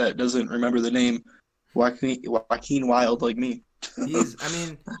there that doesn't remember the name, Joaquin Wilde like me.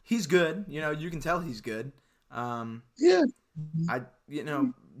 He's good. You know, you can tell he's good. Yeah.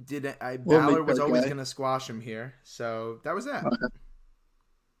 Balor was always going to squash him here, so that was that. Okay.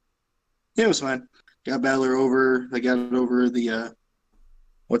 Yeah, it was fine. Got Balor over. They got it over the,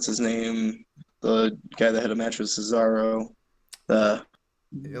 what's his name? The guy that had a match with Cesaro. The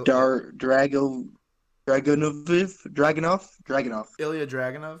Dragunov. Ilya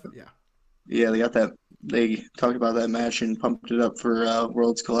Dragunov, yeah. Yeah, they got that. They talked about that match and pumped it up for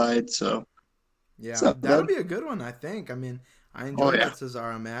Worlds Collide, so. Yeah, that'll be a good one, I think. I mean, I enjoyed that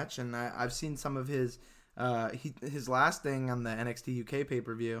Cesaro match, and I've seen some of his his last thing on the NXT UK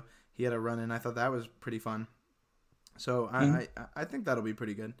pay-per-view. He had a run in. I thought that was pretty fun. So I think that'll be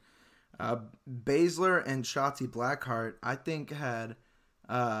pretty good. Baszler and Shotzi Blackheart, I think, had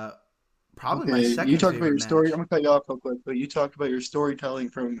probably my second. You talked about your match. story. I'm gonna cut you off real quick, but you talked about your storytelling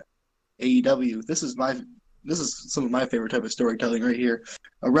from AEW. This is some of my favorite type of storytelling right here.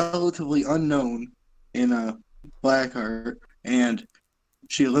 A relatively unknown in Blackheart, and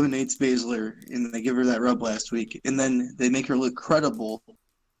she eliminates Baszler, and they give her that rub last week, and then they make her look credible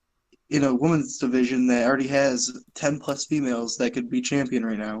in a women's division that already has 10 plus females that could be champion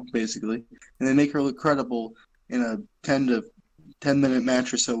right now, basically, and they make her look credible in a 10 minute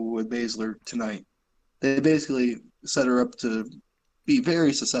match or so with Baszler tonight. They basically set her up to be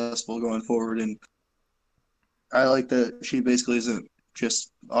very successful going forward, and I like that she basically isn't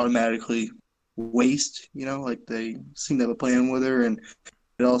just automatically waste, you know, like they seem to have a plan with her, and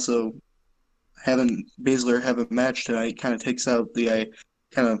it also having Baszler have a match tonight kind of takes out the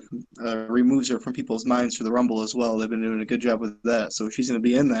removes her from people's minds for the Rumble as well. They've been doing a good job with that, so she's going to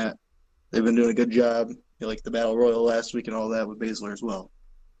be in that. They've been doing a good job, like the Battle Royal last week and all that with Baszler as well.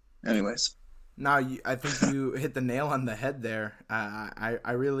 Anyways. No, I think you hit the nail on the head there.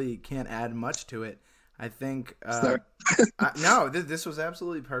 I really can't add much to it. I think this was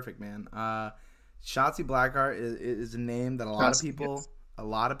absolutely perfect, man. Shotzi Blackheart is a name that a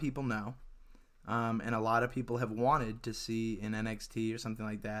lot of people know, and a lot of people have wanted to see in NXT or something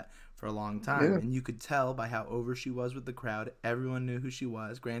like that for a long time. Yeah. And you could tell by how over she was with the crowd. Everyone knew who she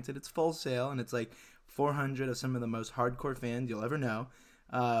was. Granted, it's Full Sail, and it's like 400 of some of the most hardcore fans you'll ever know.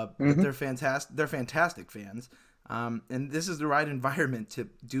 But they're fantastic. They're fantastic fans. And this is the right environment to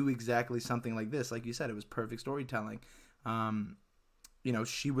do exactly something like this. Like you said, it was perfect storytelling. You know,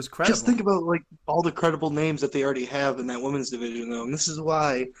 she was credible. Just think about like all the credible names that they already have in that women's division, though. And this is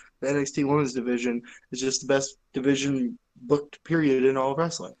why the NXT women's division is just the best division booked period in all of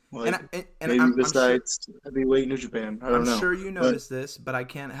wrestling. Like, and maybe besides heavyweight New Japan. I don't know. I'm sure you noticed this, but I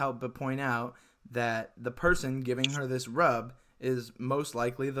can't help but point out that the person giving her this rub is most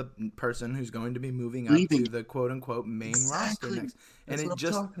likely the person who's going to be moving up to the quote-unquote main roster next. And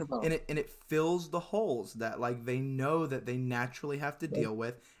it fills the holes that like they know that they naturally have to deal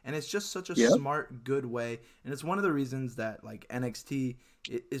with, and it's just such a smart, good way. And it's one of the reasons that like NXT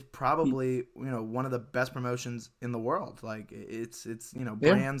is probably one of the best promotions in the world. Like it's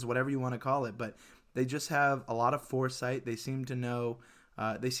brands, whatever you want to call it, but they just have a lot of foresight. They seem to know.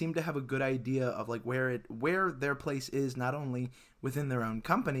 They seem to have a good idea of like where their place is, not only within their own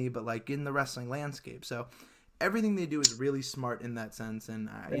company, but like in the wrestling landscape. So everything they do is really smart in that sense. And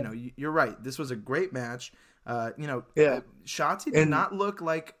you're right. This was a great match. Shotzi did not look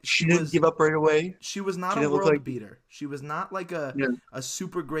like she didn't give up right away. She was not a world beater. She was not like a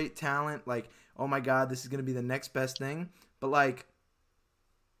super great talent. Like, oh my God, this is going to be the next best thing. But like,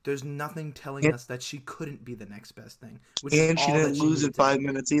 there's nothing telling us that she couldn't be the next best thing. And she didn't lose in 5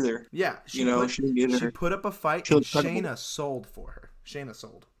 minutes either. Yeah. She put up a fight, and Shayna sold for her. Shayna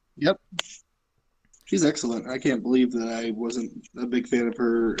sold. Yep. She's excellent. I can't believe that I wasn't a big fan of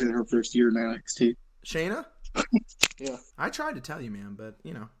her in her first year in NXT. Shayna? Yeah. I tried to tell you, man, but,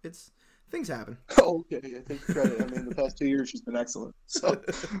 it's things happen. Oh, okay. I take credit. I mean, the past 2 years she's been excellent. So.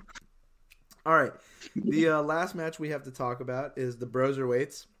 All right. The last match we have to talk about is the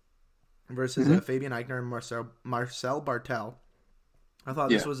Broserweights. versus Fabian Eichner and Marcel Bartel. I thought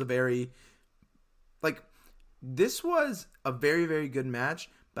this was a very very good match,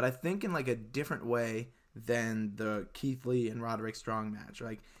 but I think in like a different way than the Keith Lee and Roderick Strong match.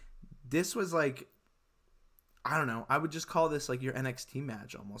 Like this was like, I don't know, I would just call this like your NXT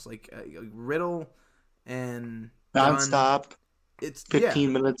match almost, like Riddle and non-stop. It's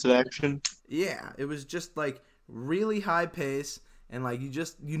 15 minutes of action. Yeah, it was just like really high pace, and like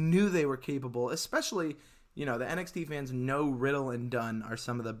you knew they were capable, especially, you know, the NXT fans know Riddle and Dunn are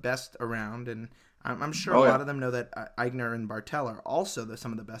some of the best around, and I'm sure a lot of them know that Eichner and Bartel are also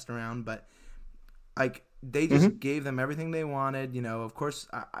some of the best around, but like they just gave them everything they wanted. You know, of course,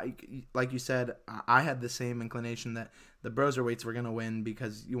 I like you said, I had the same inclination that the Broserweights were going to win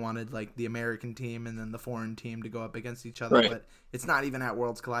because you wanted like the American team and then the foreign team to go up against each other, but it's not even at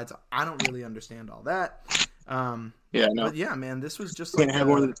Worlds Collide, so I don't really understand all that. But yeah, man, this was just can't have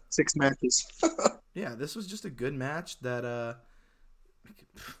more than 6 matches. Yeah, this was just a good match that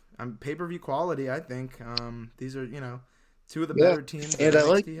pay-per-view quality, I think. These are, you know, two of the better teams. And I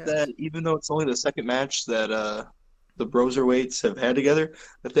like that even though it's only the second match that the Broserweights have had together,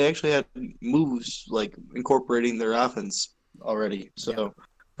 that they actually had moves like incorporating their offense already. So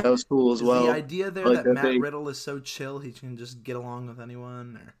that was cool as well. The idea there like that Matt Riddle is so chill, he can just get along with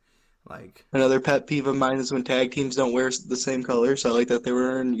anyone, or like another pet peeve of mine is when tag teams don't wear the same colors. So I like that they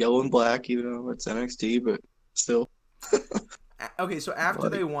were in yellow and black, even though it's NXT, but still. Okay, so after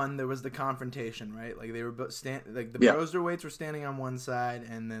they won, there was the confrontation, right? Like they were like the Broserweights were standing on one side,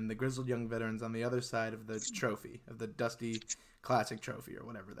 and then the Grizzled Young Veterans on the other side of the trophy, of the Dusty Classic Trophy or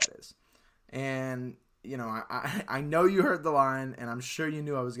whatever that is. And you know, I know you heard the line, and I'm sure you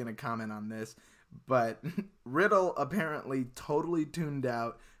knew I was going to comment on this, but Riddle apparently totally tuned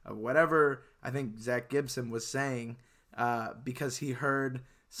out of whatever I think Zach Gibson was saying, because he heard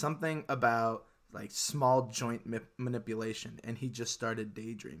something about like small joint manipulation, and he just started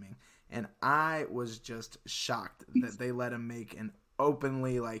daydreaming. And I was just shocked that they let him make an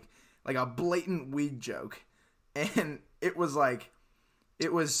openly like a blatant weed joke, and it was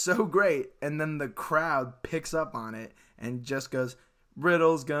so great. And then the crowd picks up on it and just goes,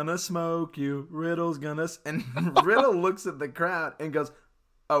 "Riddle's gonna smoke you, Riddle's gonna," and Riddle looks at the crowd and goes,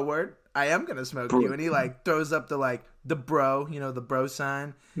 "Oh, word, I am gonna smoke you," and he like throws up the bro, you know, the bro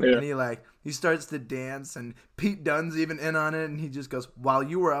sign, and he starts to dance, and Pete Dunne's even in on it, and he just goes, "While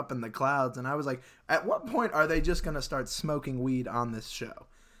you were up in the clouds," and I was like, at what point are they just gonna start smoking weed on this show?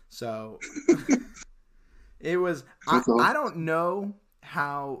 So it was, I don't know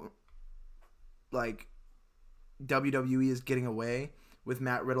how like WWE is getting away with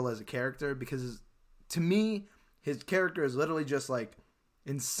Matt Riddle as a character, because to me his character is literally just like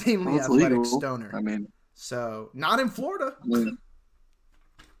insanely athletic stoner. I mean, so not in Florida.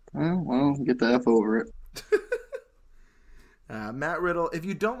 Well, get the F over it. Matt Riddle. If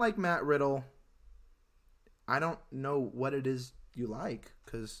you don't like Matt Riddle, I don't know what it is you like,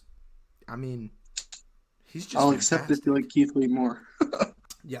 because I mean, he's just. I'll accept if you like Keith Lee more.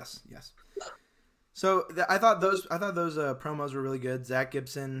 Yes. So I thought those promos were really good. Zach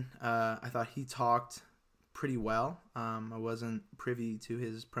Gibson, I thought he talked pretty well. I wasn't privy to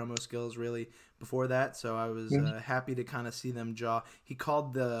his promo skills really before that, so I was happy to kind of see them jaw. He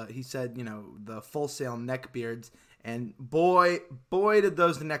said, you know, the Full Sail neckbeards, and boy did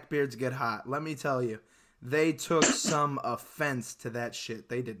those neckbeards get hot. Let me tell you, they took some offense to that shit.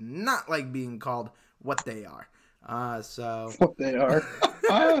 They did not like being called what they are. What they are.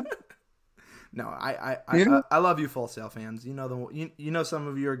 No, I love you, Full Sail fans. You know you know some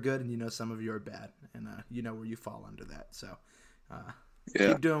of you are good, and you know some of you are bad, and you know where you fall under that. So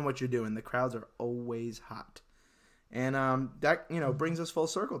keep doing what you're doing. The crowds are always hot, and that, you know, brings us full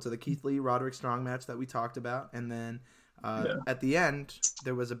circle to the Keith Lee Roderick Strong match that we talked about, and then at the end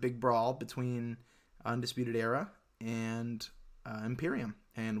there was a big brawl between Undisputed Era and Imperium,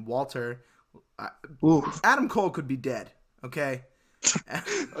 and Walter. Adam Cole could be dead. Okay.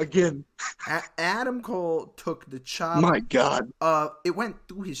 Again, Adam Cole took the chop. My God, it went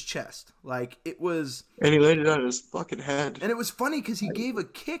through his chest, like it was, and he landed on his fucking head. And it was funny because he gave a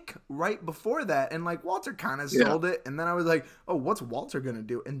kick right before that, and like Walter kind of sold it, and then I was like, "Oh, what's Walter gonna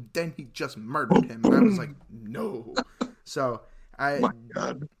do?" And then he just murdered him, and I was like, "No." So my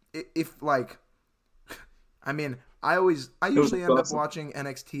God, if like, I mean, I usually end up watching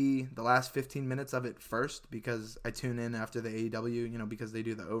NXT the last 15 minutes of it first, because I tune in after the AEW, you know, because they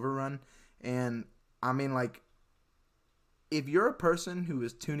do the overrun. And I mean, like, if you're a person who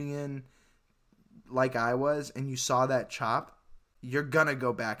is tuning in like I was and you saw that chop, you're gonna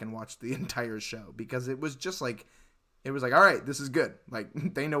go back and watch the entire show, because it was just like it was like, all right, this is good. Like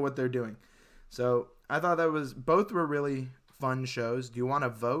they know what they're doing. So I thought both were really fun shows. Do you want to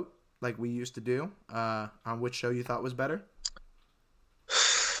vote like we used to do on which show you thought was better?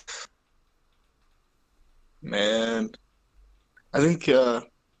 Man, I think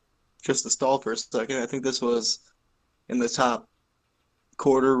just to stall for a second, I think this was in the top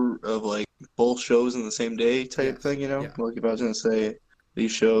quarter of like both shows in the same day type thing, you know? Yeah. Like if I was gonna say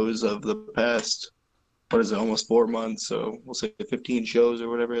these shows of the past, what is it, almost 4 months, so we'll say 15 shows or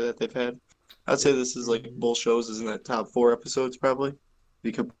whatever that they've had. I'd say this is like both shows is in the top 4 episodes probably. If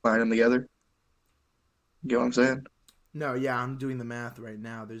you combine them together. You know what I'm saying? No, yeah, I'm doing the math right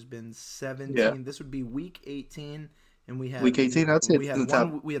now. There's been 17. Yeah. This would be week 18, and we had Week 18, I'd say we it's had in the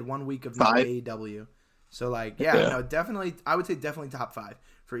top we had 1 week of no 5. AEW. So like, Yeah. no, definitely. I would say definitely top 5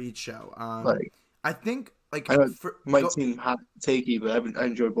 for each show. Like, I think like I know it for, might seem hot takey, but I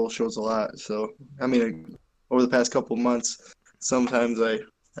enjoy both shows a lot. So I mean, over the past couple months, sometimes I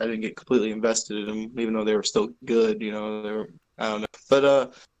didn't get completely invested in them, even though they were still good. You know, they were, I don't know.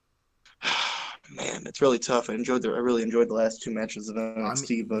 But man, it's really tough. I really enjoyed the last 2 matches of NXT,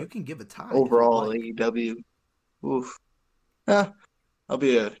 you but can give a tie if overall you'd like. AEW, oof. I'll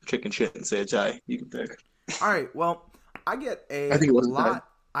be a chicken shit and say a tie. You can pick. All right, well, I get I think it was a tie. lot.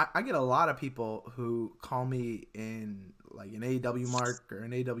 I get a lot of people who call me in like an AEW mark or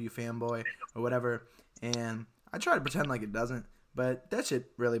an AEW fanboy or whatever, and I try to pretend like it doesn't. But that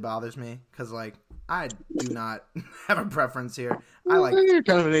shit really bothers me because, like, I do not have a preference here. You're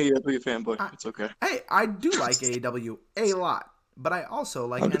kind of an AEW fanboy. It's okay. Hey, I do like AEW a lot, but I also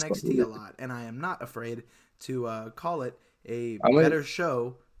like NXT a lot, and I am not afraid to call it a better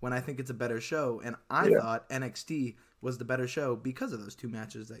show when I think it's a better show. And I thought NXT was the better show because of those 2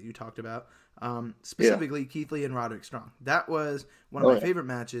 matches that you talked about, specifically Keith Lee and Roderick Strong. That was one of my favorite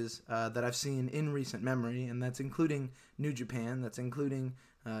matches that I've seen in recent memory, and that's including New Japan. That's including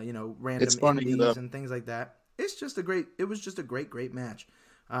random indies and things like that. It was just a great match.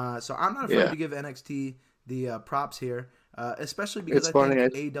 So I'm not afraid to give NXT the props here, especially because I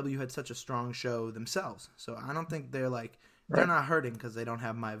think AEW had such a strong show themselves. So I don't think they're not hurting because they don't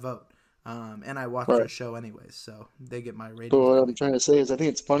have my vote. And I watch their show anyways, so they get my rating. But what I'm trying to say is I think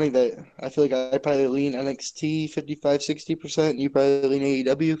it's funny that I feel like I probably lean NXT 55-60%, and you probably lean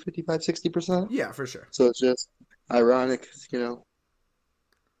AEW 55-60%. Yeah, for sure. So it's just ironic, you know.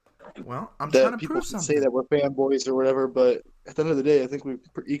 Well, I'm trying to people prove something. say that we're fanboys or whatever, but at the end of the day, I think we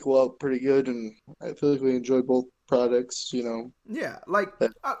equal out pretty good, and I feel like we enjoy both products, you know. Yeah,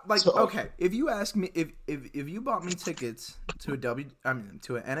 okay. If you ask me, if you bought me tickets to to an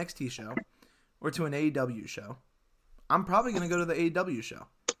NXT show or to an AEW show, I'm probably gonna go to the AEW show,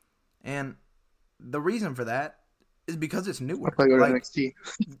 and the reason for that is because it's newer. I'll probably go to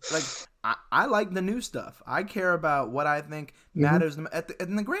NXT. I like the new stuff. I care about what I think matters.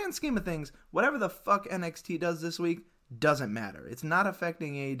 In the grand scheme of things, whatever the fuck NXT does this week doesn't matter. It's not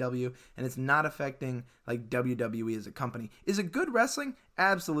affecting AEW, and it's not affecting like WWE as a company. Is it good wrestling?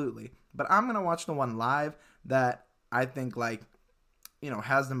 Absolutely. But I'm gonna watch the one live that I think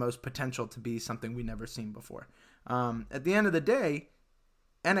has the most potential to be something we never seen before. At the end of the day,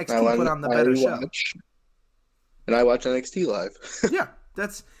 NXT put on the better show. And I watch NXT live. Yeah,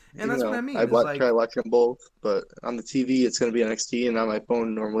 that's what I mean. I try watching both, but on the TV it's going to be NXT, and on my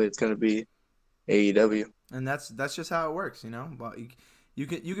phone normally it's going to be AEW. And that's just how it works, you know. Well, you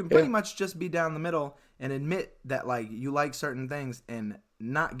can pretty much just be down the middle and admit that you like certain things and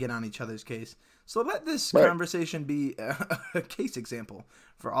not get on each other's case. So let this conversation be a case example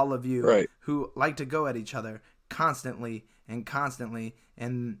for all of you who like to go at each other constantly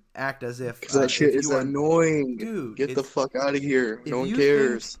and act as if that shit is annoying. Dude, get the fuck out of here. No one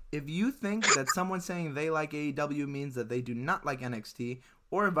cares. If you think that someone saying they like AEW means that they do not like NXT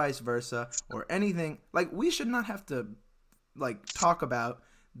or vice versa or anything, we should not have to talk about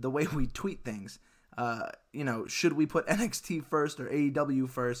the way we tweet things. Should we put NXT first or AEW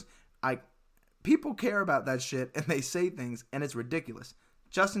first? People care about that shit and they say things and it's ridiculous.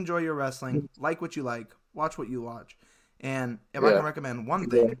 Just enjoy your wrestling, like what you like, watch what you watch. And if I can recommend one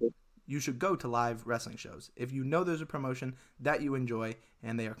thing, you should go to live wrestling shows. If you know there's a promotion that you enjoy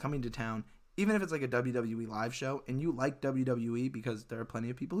and they are coming to town, even if it's like a WWE live show and you like WWE, because there are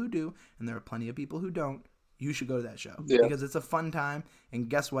plenty of people who do and there are plenty of people who don't, you should go to that show because it's a fun time. And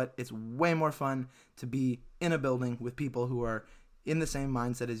guess what? It's way more fun to be in a building with people who are in the same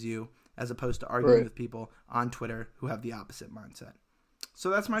mindset as you, as opposed to arguing with people on Twitter who have the opposite mindset. So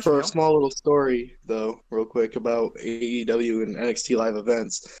that's my For a small little story, though, real quick about AEW and NXT live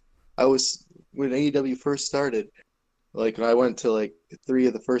events. When AEW first started, when I went to 3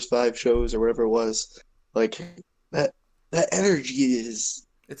 of the first 5 shows or whatever it was, that energy is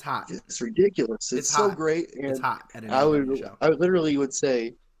It's hot. it's ridiculous. It's so hot. great, It's and hot at an AEW show. I literally would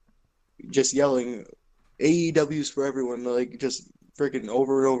say, just yelling, AEW's for everyone, like just freaking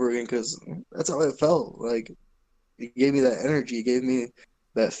over and over again, because that's how it felt. Like it gave me that energy, it gave me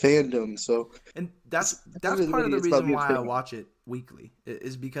that fandom. So, And that's end of the part of day, the it's about reason being why I fan. watch it weekly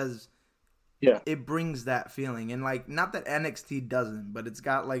is because Yeah, it brings that feeling. And like, not that NXT doesn't, but it's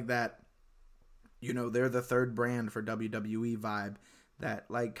got like that, you know, they're the third brand for WWE vibe that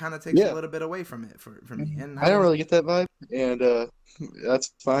like kind of takes a yeah. little bit away from it for me. And I don't really get that vibe, and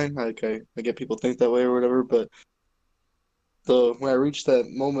that's fine. Okay, I get people think that way or whatever, but when I reached that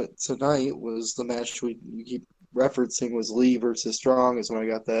moment tonight was the match we keep referencing was Lee versus Strong is when I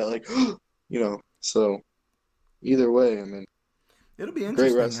got that like so either way, I mean, it'll be great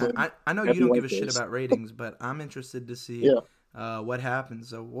interesting. wrestling. I know you Happy don't white give a shit face. about ratings, but I'm interested to see what happens.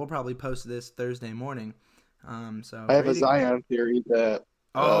 So we'll probably post this Thursday morning. So I have a Zion theory that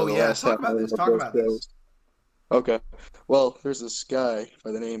Oh the yeah, last talk half about hour this. of Talk both about this. shows. Okay, well, there's this guy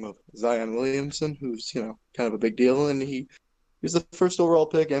by the name of Zion Williamson who's kind of a big deal, and he was the first overall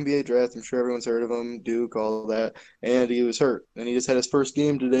pick, NBA draft. I'm sure everyone's heard of him, Duke, all that. And he was hurt. And he just had his first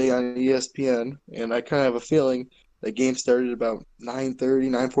game today on ESPN. And I kind of have a feeling that game started about 9:30,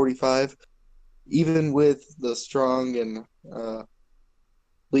 9:45. Even with the Strong and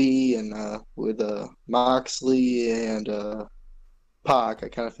Lee and with Moxley and Pac, I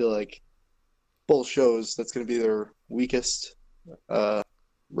kind of feel like both shows, that's going to be their weakest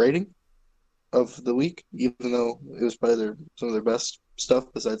rating of the week, even though it was probably some of their best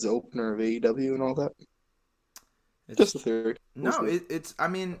stuff besides the opener of AEW and all that. It's just a theory. No, it's. I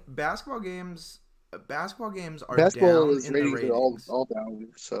mean, basketball games are Basketball down in the ratings are ratings. all down,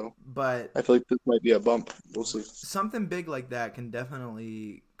 so But I feel like this might be a bump. We'll see. something big like that can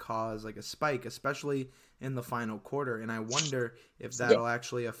definitely cause like a spike, especially in the final quarter. And I wonder if that'll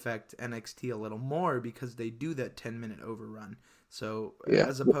actually affect NXT a little more because they do that 10-minute overrun. So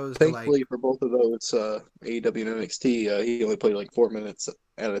as opposed to thankfully like for both of those, AEW and NXT, he only played like 4 minutes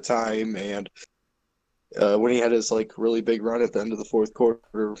at a time, and when he had his like really big run at the end of the fourth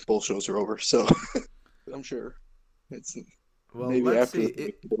quarter, both shows are over. So I'm sure it's maybe let's after see.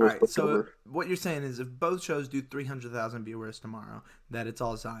 the All right, so over. what you're saying is if both shows do 300,000 viewers tomorrow, that it's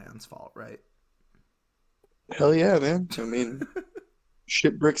all Zion's fault, right? Hell yeah, man! I mean,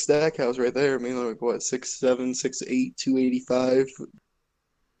 shit brick Stackhouse right there. I mean, like what, 6'7", 6'8", 285.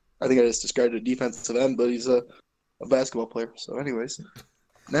 I think I just described a defensive end, but he's a basketball player. So, anyways,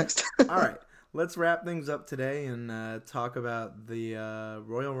 next. All right, let's wrap things up today and talk about the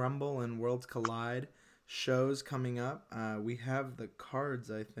Royal Rumble and Worlds Collide shows coming up. We have the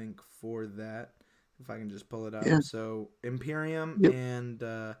cards, I think, for that. If I can just pull it up. Yeah. So Imperium Yep.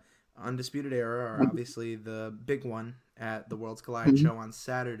 and Undisputed Era are obviously the big one at the Worlds Collide show on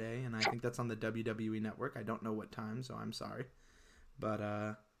Saturday, and I think that's on the WWE Network. I don't know what time, so I'm sorry.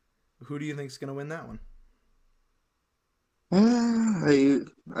 But who do you think is going to win that one? I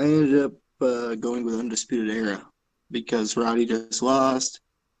ended up going with Undisputed Era because Roddy just lost.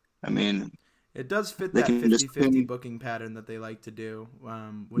 I mean, It does fit They that can just 50-50 pin- booking pattern that they like to do.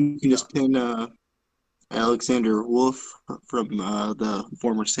 you can just pin Alexander Wolf from the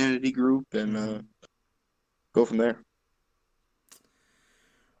former Sanity group and go from there.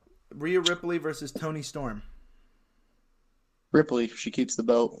 Rhea Ripley versus Toni Storm. Ripley, she keeps the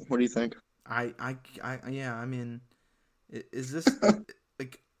belt. What do you think? Yeah, I mean, is this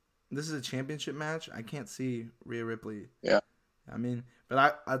like this is a championship match? I can't see Rhea Ripley. Yeah. I mean,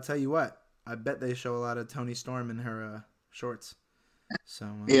 but I'll tell you what. I bet they show a lot of Toni Storm in her shorts. So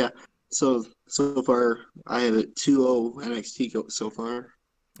Yeah. So far, I have it 2-0 NXT so far.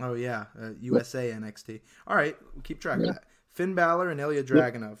 Oh yeah, USA NXT. All right, we'll keep track of that. Finn Balor and Ilya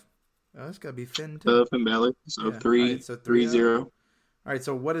Dragunov. Oh, this gotta be Finn too. Finn Balor. So Yeah. 3 All right, so 3-0. All right,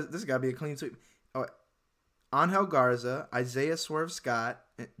 so what is this? Got to be a clean sweep. Oh, Angel Garza, Isaiah Swerve Scott,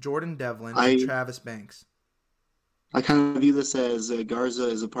 Jordan Devlin, and Travis Banks. I kind of view this as Garza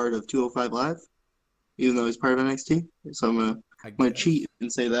is a part of 205 Live, even though he's part of NXT. So I'm gonna cheat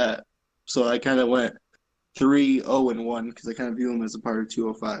and say that. So I kind of went 3-0-1 because I kind of view him as a part of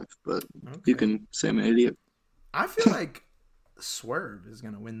 205. But you can say I'm an idiot. I feel like Swerve is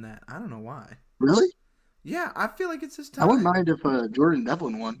gonna win that. I don't know why. Really? Yeah, I feel like it's his time. I wouldn't mind if Jordan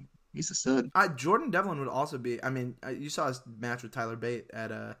Devlin won. He's a stud. Jordan Devlin would also be. I mean, you saw his match with Tyler Bate at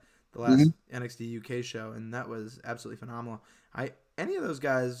the last NXT UK show, and that was absolutely phenomenal. Any of those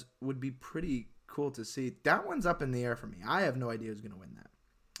guys would be pretty cool to see. That one's up in the air for me. I have no idea who's going to win that.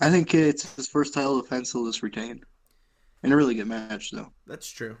 I think it's his first title defense he'll just retain. And a really good match, though. That's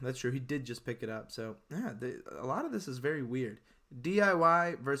true. That's true. He did just pick it up. So, yeah, a lot of this is very weird.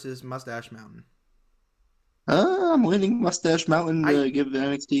 DIY versus Mustache Mountain. I'm leaning Mustache Mountain to give the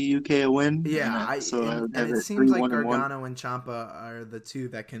NXT UK a win. Yeah, and it it seems like 3-1 and 1. Gargano and Ciampa are the two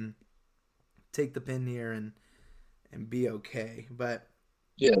that can take the pin here and be okay. But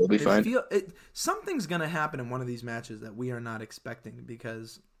Yeah, it'll be fine. Something's gonna happen in one of these matches that we are not expecting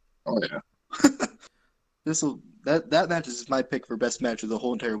because. Oh yeah. That match is my pick for best match of the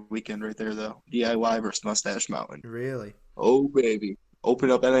whole entire weekend right there though. DIY versus Mustache Mountain. Really? Oh baby. Open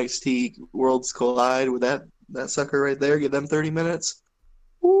up NXT Worlds Collide with that sucker right there. Give them 30 minutes.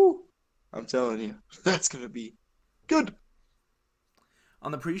 Woo! I'm telling you, that's gonna be good.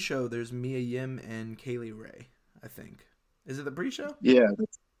 On the pre-show, there's Mia Yim and Kaylee Ray. I think. Is it the pre-show? Yeah.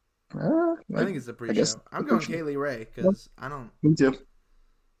 I think it's the pre-show. I'm going Kaylee Ray because I don't. Me too.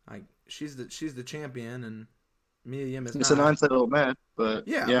 She's the champion and Mia Yim is. It's not. a non-title match, but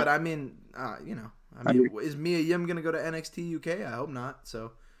yeah. But I mean, is Mia Yim gonna go to NXT UK? I hope not.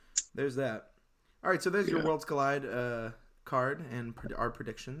 So there's that. All right, so there's your Worlds Collide card and our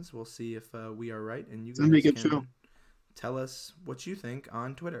predictions. We'll see if we are right, and you guys can tell us what you think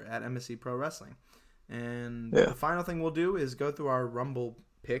on Twitter at MSC Pro Wrestling. And the final thing we'll do is go through our Rumble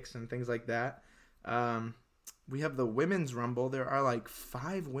picks and things like that. We have the Women's Rumble. There are like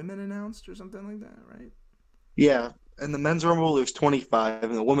 5 women announced or something like that, right? Yeah. In the Men's Rumble, there's 25.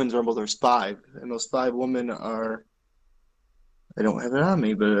 In the Women's Rumble, there's 5. And those 5 women are, I don't have it on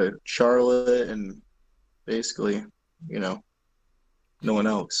me, but Charlotte and basically, no one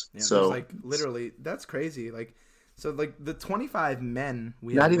else. Yeah, so like literally, that's crazy. Like, so like the 25 men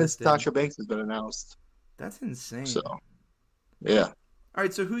we not have even listed, Sasha Banks has been announced. That's insane. So, yeah. All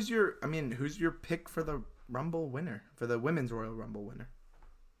right, so who's your pick for the Rumble winner, for the Women's Royal Rumble winner?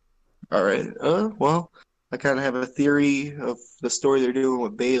 All right. Well, I kind of have a theory of the story they're doing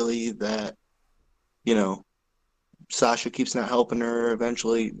with Bayley that, Sasha keeps not helping her.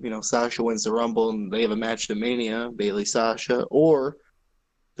 Eventually, Sasha wins the Rumble and they have a match to Mania, Bayley-Sasha, or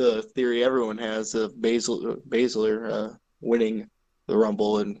the theory everyone has of Baszler winning the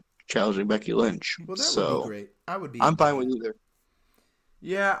Rumble and challenging Becky Lynch. Well, that would be great. I'm fine with either.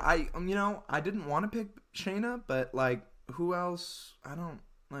 Yeah, I didn't want to pick Shayna, but like, who else? I don't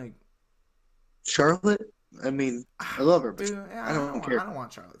like. Charlotte. I mean, I love her, but dude, I don't care. I don't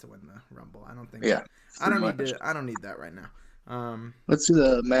want Charlotte to win the Rumble. I don't think. Yeah. I don't need that right now. Let's do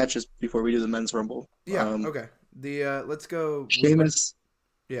the matches before we do the Men's Rumble. Yeah. Okay. Let's go. Sheamus.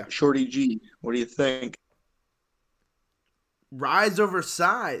 Yeah. Shorty G. What do you think? Rise over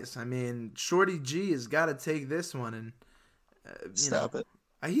size. I mean, Shorty G has got to take this one and Stop it.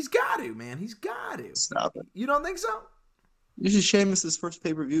 He's got to, man. He's got to. Stop it. You don't think so? This is Sheamus' first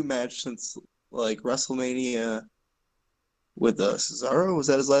pay-per-view match since like WrestleMania with Cesaro. Was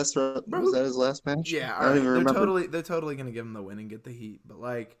that his last match? Yeah, I don't even remember. They're totally gonna give him the win and get the heat. But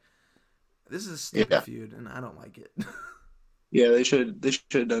like, this is a stupid feud, and I don't like it. Yeah, they should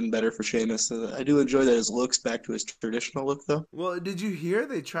have done better for Sheamus. I do enjoy that his look's back to his traditional look, though. Well, did you hear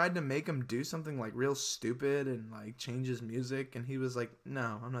they tried to make him do something like real stupid and like change his music, and he was like,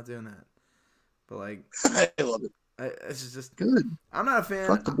 "No, I'm not doing that." But like, I love it. It's just good. I'm not a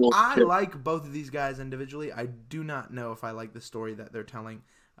fan. I like both of these guys individually. I do not know if I like the story that they're telling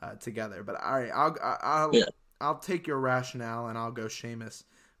together. But all right, I'll take your rationale and I'll go Sheamus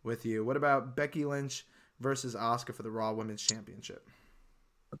with you. What about Becky Lynch versus Asuka for the Raw Women's Championship?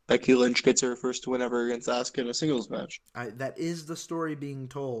 Becky Lynch gets her first win ever against Asuka in a singles match. That is the story being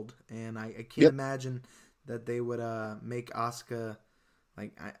told, and I can't imagine that they would make Asuka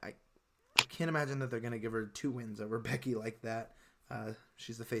like I can't imagine that they're going to give her 2 wins over Becky like that.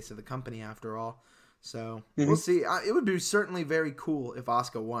 She's the face of the company after all. So we'll see. It would be certainly very cool if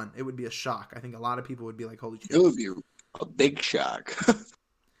Asuka won. It would be a shock. I think a lot of people would be like, holy shit. It would be a big shock.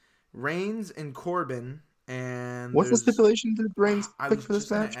 Reigns and Corbin. And what's the stipulation to Reigns pick for this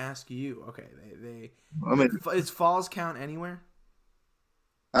match? I was just going to ask you. Okay. Is Falls count anywhere?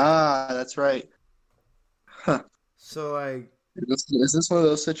 That's right. Huh. So, like... Is this one of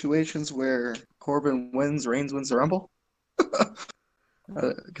those situations where Corbin wins, Reigns wins the Rumble?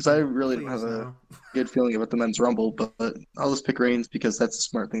 Because I really don't have a good feeling about the Men's Rumble, but I'll just pick Reigns because that's a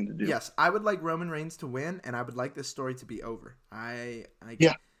smart thing to do. Yes, I would like Roman Reigns to win, and I would like this story to be over.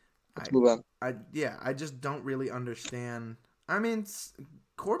 Let's move on. I just don't really understand. I mean,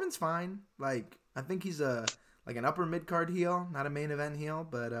 Corbin's fine. Like, I think he's an upper mid card heel, not a main event heel,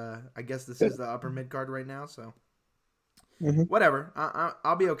 but I guess this is the upper mid card right now, so. Whatever.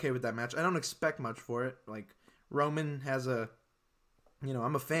 I'll be okay with that match. I don't expect much for it. Like, Roman has a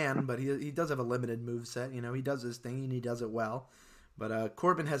I'm a fan, but he does have a limited moveset. He does his thing and he does it well. But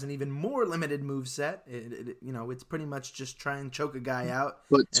Corbin has an even more limited moveset. It's pretty much just try and choke a guy out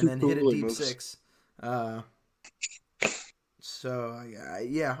But and then hit a totally deep moves. six. So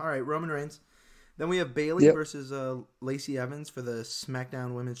yeah, all right, Roman Reigns. Then we have Bayley Yep. versus Lacey Evans for the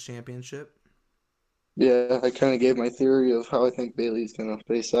SmackDown Women's Championship. Yeah, I kind of gave my theory of how I think Bailey's gonna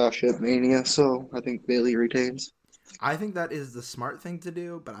face Sasha at Mania, so I think Bailey retains. I think that is the smart thing to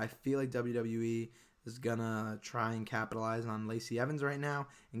do, but I feel like WWE is gonna try and capitalize on Lacey Evans right now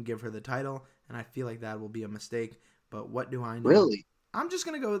and give her the title, and I feel like that will be a mistake. But what do I know? Really? I'm just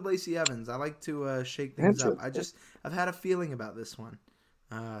gonna go with Lacey Evans. I like to shake things up. Interesting. I've had a feeling about this one.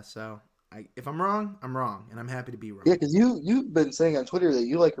 If I'm wrong, I'm wrong, and I'm happy to be wrong. Yeah, because you've been saying on Twitter that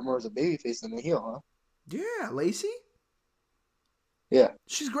you like her more as a babyface than a heel, huh? Yeah, Lacey. Yeah.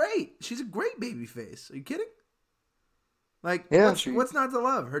 She's great. She's a great baby face. Are you kidding? Like, Yeah, what's not to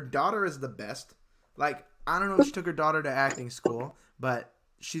love? Her daughter is the best. Like, I don't know if she took her daughter to acting school, but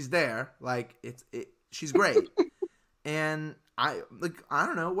she's there. Like, she's great. And I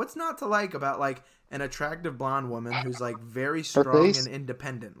don't know what's not to like about like an attractive blonde woman who's like very strong face? and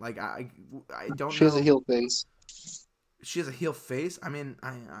independent. Like I don't She know. has a heel face. She has a heel face. I mean,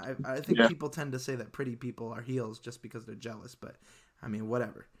 I think Yeah. people tend to say that pretty people are heels just because they're jealous. But I mean,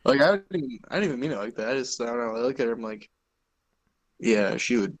 whatever. Like I didn't even mean it like that. I don't know. I look at her, I'm like, yeah,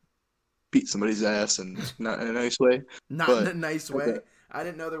 she would beat somebody's ass, and not in a nice way. Not But- in a nice way. okay. I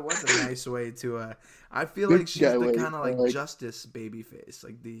didn't know there was a nice way to. I feel Good like she's guy the way, kind of like like- justice baby face,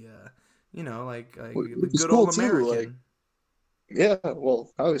 like the like Which the is good cool, old too, American. like- Yeah, well,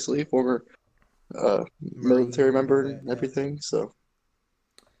 obviously former military member and yeah. everything, so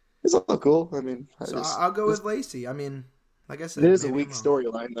it's all cool. I mean, So I'll go with Lacey. I mean, like I said, it is a maybe weak I'm wrong.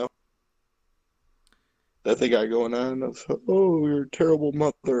 storyline though that they got going on of, oh, you're a terrible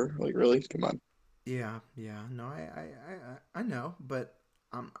mother. Like, really? Come on. Yeah. No, I know, but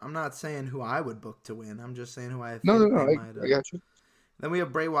I'm not saying who I would book to win. I'm just saying who I think No, they might. I got you. Then we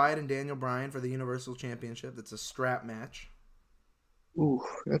have Bray Wyatt and Daniel Bryan for the Universal Championship. That's a strap match. Ooh,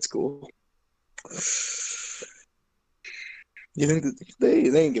 that's cool. You think that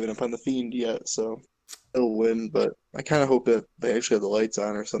they ain't giving up on the Fiend yet, so they'll win. But I kind of hope that they actually have the lights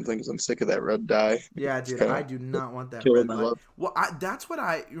on or something, because I'm sick of that red dye. Yeah, It's dude, kinda I do not want that killing red my light. love. Well, that's what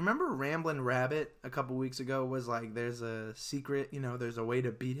I remember. Ramblin' Rabbit a couple weeks ago was like, "There's a secret, there's a way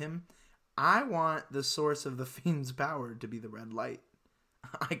to beat him." I want the source of the Fiend's power to be the red light.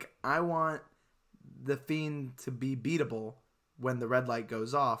 Like, I want the Fiend to be beatable when the red light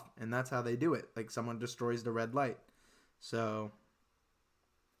goes off, and that's how they do it. Like, someone destroys the red light. So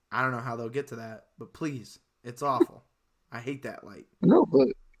I don't know how they'll get to that, but please, it's awful. I hate that light. No, but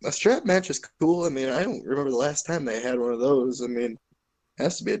a strap match is cool. I mean, I don't remember the last time they had one of those. I mean, it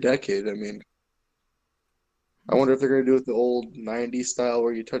has to be a decade. I mean, I wonder if they're going to do it the old 90s style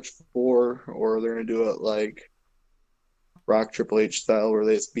where you touch four, or they're going to do it like Rock Triple H style where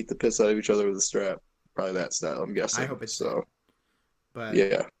they just beat the piss out of each other with a strap. Probably that style, I'm guessing. I hope it's so. But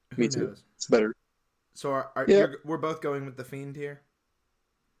Yeah, who me too. knows? It's better. So Yeah. we're both going with the Fiend here?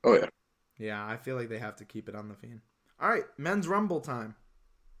 Oh, yeah. Yeah, I feel like they have to keep it on the Fiend. All right, men's Rumble time.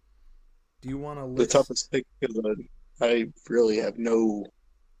 Do you want to The list? toughest pick, because I really have no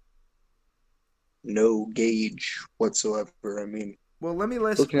gauge whatsoever. I mean, Well, let me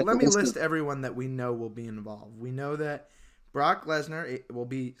list. Looking at Let the me list list of- everyone that we know will be involved. We know that Brock Lesnar will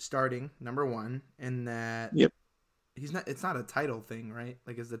be starting number one, and that Yep. he's not. It's not a title thing, right?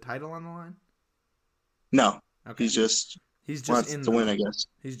 Like, is the title on the line? no, Okay, he's just he's wants in to the win, I Rumble. guess.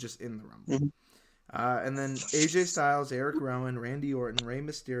 He's just in the Rumble. Mhm. And then AJ Styles, Eric Rowan, Randy Orton, Rey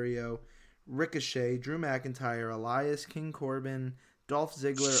Mysterio, Ricochet, Drew McIntyre, Elias, King Corbin, Dolph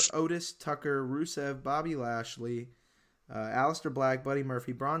Ziggler, Otis, Tucker, Rusev, Bobby Lashley, Aleister Black, Buddy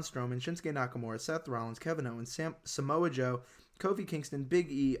Murphy, Braun Strowman, Shinsuke Nakamura, Seth Rollins, Kevin Owens, Samoa Joe, Kofi Kingston,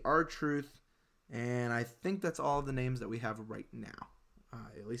 Big E, R-Truth, and I think that's all the names that we have right now.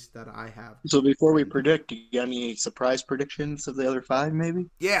 At least that I have. So before we predict, you got any surprise predictions of the other five, maybe?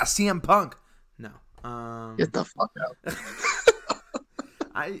 Yeah, CM Punk. No. Get the fuck out.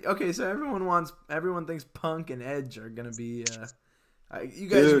 So everyone thinks Punk and Edge are gonna be. You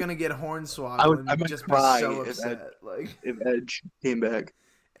guys are Dude, gonna get hornswoggled I and might just be cry so if upset. Like, If Edge came back.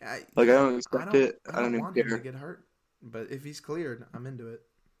 I don't expect it. I don't even want him to care. get hurt, but if he's cleared, I'm into it.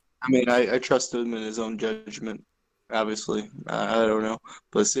 I mean, I trust him in his own judgment, obviously. I don't know.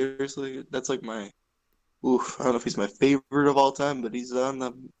 But seriously, that's like I don't know if he's my favorite of all time, but he's on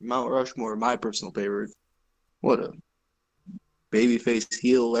the Mount Rushmore, my personal favorite. What a babyface,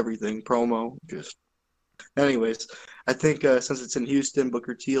 heel, everything, promo. Just Anyways, I think since it's in Houston,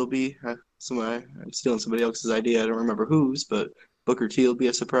 Booker T will be. I'm stealing somebody else's idea. I don't remember whose, but Booker T will be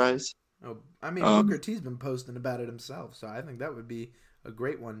a surprise. Oh, I mean, Booker T's been posting about it himself, so I think that would be a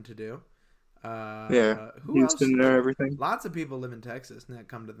great one to do. Who Houston else? and everything. Lots of people live in Texas. Now,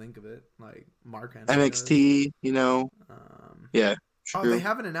 come to think of it, like Mark Henry NXT, does. Yeah. Oh, True. they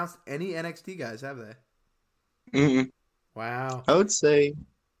haven't announced any NXT guys, have they? Mm-mm. Wow. I would say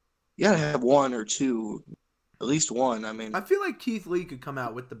you gotta have one or two, at least one. I mean, I feel like Keith Lee could come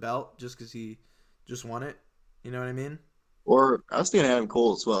out with the belt just because he just won it. You know what I mean? or I was thinking Adam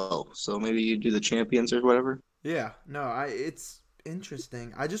Cole as well. So maybe you do the champions or whatever. Yeah. No, it's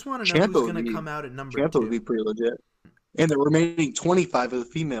interesting. I just want to know who's going to come out at number 2. Ciampa would be pretty legit. And the remaining 25 of the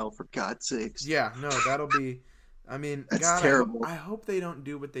female, for God's sakes. Yeah, no, that'll be. I mean, That's God, terrible. I hope they don't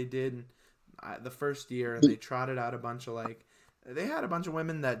do what they did the first year and they trotted out a bunch of they had a bunch of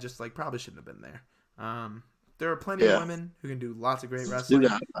women that just probably shouldn't have been there. There are plenty of women who can do lots of great wrestling.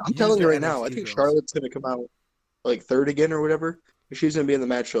 Dude, I'm telling you right now, I think Charlotte's gonna come out third again or whatever. She's gonna be in the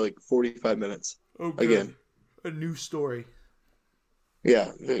match for 45 minutes. Oh, good. Again. A new story.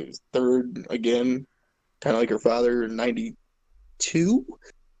 Yeah, third again, kind of like her father in '92.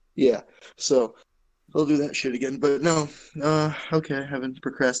 Yeah, so they'll do that shit again. But no, okay, I haven't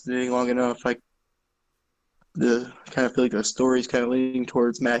procrastinating long enough. I kind of feel like the story's kind of leaning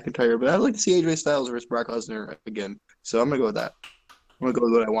towards McIntyre, but I'd like to see AJ Styles versus Brock Lesnar again. So I'm gonna go with that. I'm gonna go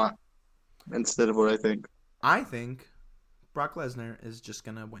with what I want instead of what I think. I think Brock Lesnar is just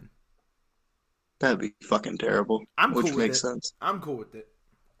gonna win. That'd be fucking terrible. I'm cool which with makes it. sense. I'm cool with it.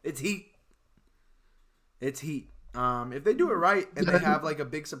 It's heat. It's heat. If they do it right and they have a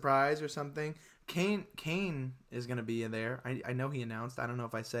big surprise or something, Kane is gonna be in there. I know he announced. I don't know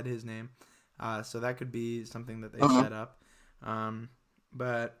if I said his name. So that could be something that they set up.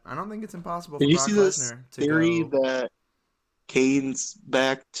 But I don't think it's impossible for Did you Brock see this Lesnar to theory go. that Kane's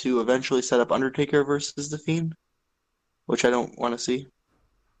back to eventually set up Undertaker versus The Fiend? Which I don't want to see.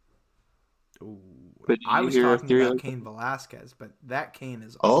 Ooh. But did I you was hear a talking theory about like Cain Velasquez, but that Kane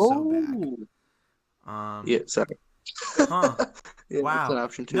is also back. Yeah, sorry. Huh. Yeah, Wow. that's an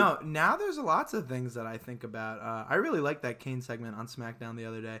option too. No, now there's lots of things that I think about. I really liked that Kane segment on SmackDown the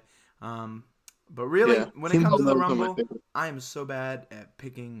other day. But really, when it Team comes to the Hell knows one of my Rumble, favorites. I am so bad at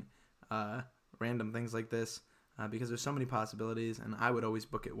picking random things like this because there's so many possibilities, and I would always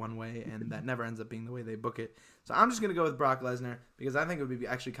book it one way, and that never ends up being the way they book it. So I'm just going to go with Brock Lesnar because I think it would be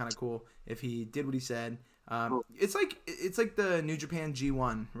actually kind of cool if he did what he said. It's like the New Japan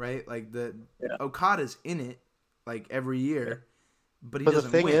G1, right? Like Okada's in it every year, but he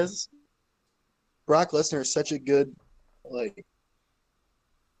doesn't win. But the thing is, Brock Lesnar is such a good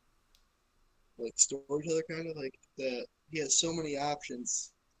storyteller, kind of that. He has so many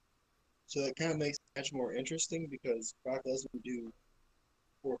options, so that kind of makes the match more interesting because Brock Lesnar would do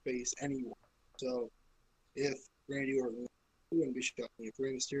or face anyone. So if Randy Orton, it wouldn't be shocking. If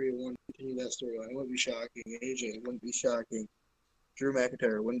Rey Mysterio wanted to continue that storyline, it wouldn't be shocking. AJ wouldn't be shocking. Drew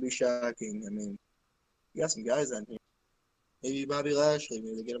McIntyre wouldn't be shocking. I mean, you got some guys on here. Maybe Bobby Lashley.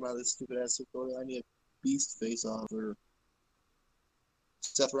 Maybe they get him out of this stupid ass storyline. You have Beast face off, or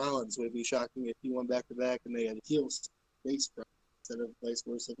Seth Rollins would be shocking if he won back to back and they had heels face instead of vice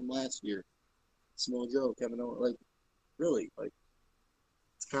versa from last year. Samoa Joe, Kevin Owens, really,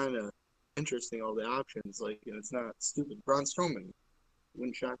 it's kind of interesting, all the options. It's not stupid. Braun Strowman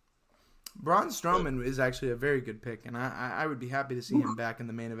wouldn't shock. Braun Strowman is actually a very good pick, and I would be happy to see him back in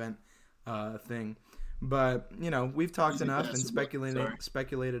the main event thing. But, we've talked enough and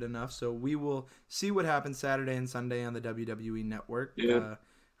speculated enough, so we will see what happens Saturday and Sunday on the WWE Network. Yeah.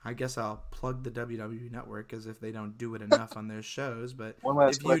 I guess I'll plug the WWE Network as if they don't do it enough on their shows. But One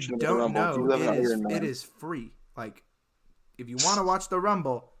last if question you about the don't Rumble. know, it is free. If you want to watch the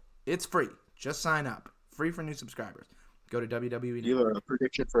Rumble, it's free. Just sign up. Free for new subscribers. Go to WWE Network. Do you have a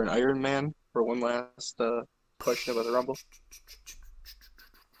prediction for an Iron Man for one last question about the Rumble?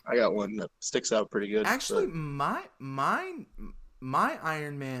 I got one that sticks out pretty good. Actually, my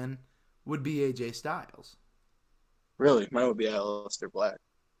Iron Man would be AJ Styles. Really? Mine would be Aleister Black.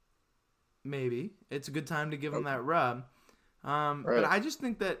 Maybe. It's a good time to give him that rub. Right. But I just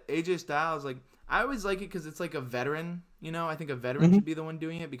think that AJ Styles, I always like it because it's like a veteran. I think a veteran should be the one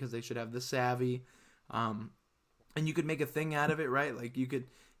doing it because they should have the savvy. And you could make a thing out of it, right? You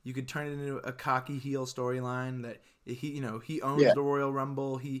could turn it into a cocky heel storyline that he owns the Royal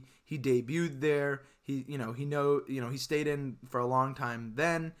Rumble. He debuted there. He stayed in for a long time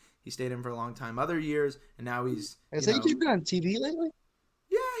then. He stayed in for a long time other years, and now he's. Has AJ been on TV lately?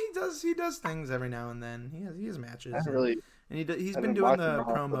 Yeah, he does things every now and then. He has matches. Not really. And he's been doing the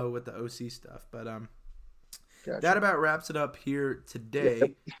promo with the OC stuff, but Gotcha. That about wraps it up here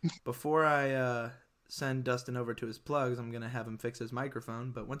today. Before I send Dustin over to his plugs, I'm going to have him fix his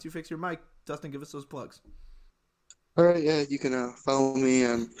microphone. But once you fix your mic, Dustin, give us those plugs. All right, yeah, you can follow me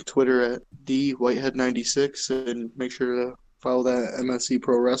on Twitter at dwhitehead96 and make sure to follow that MSC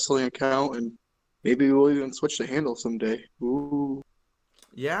Pro Wrestling account, and maybe we'll even switch the handle someday. Ooh.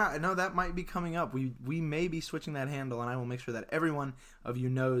 Yeah, I know that might be coming up. We may be switching that handle, and I will make sure that everyone of you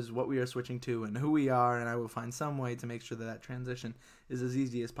knows what we are switching to and who we are, and I will find some way to make sure that that transition is as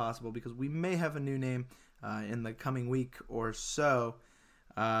easy as possible, because we may have a new name in the coming week or so.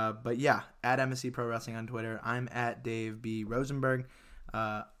 But yeah, at MSC Pro Wrestling on Twitter. I'm at Dave B. Rosenberg.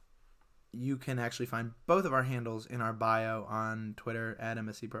 You can actually find both of our handles in our bio on Twitter at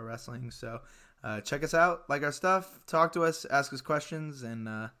MSC Pro Wrestling. So check us out, like our stuff, talk to us, ask us questions,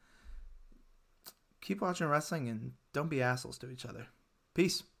 and keep watching wrestling, and don't be assholes to each other.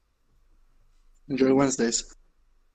 Peace. Enjoy Wednesdays.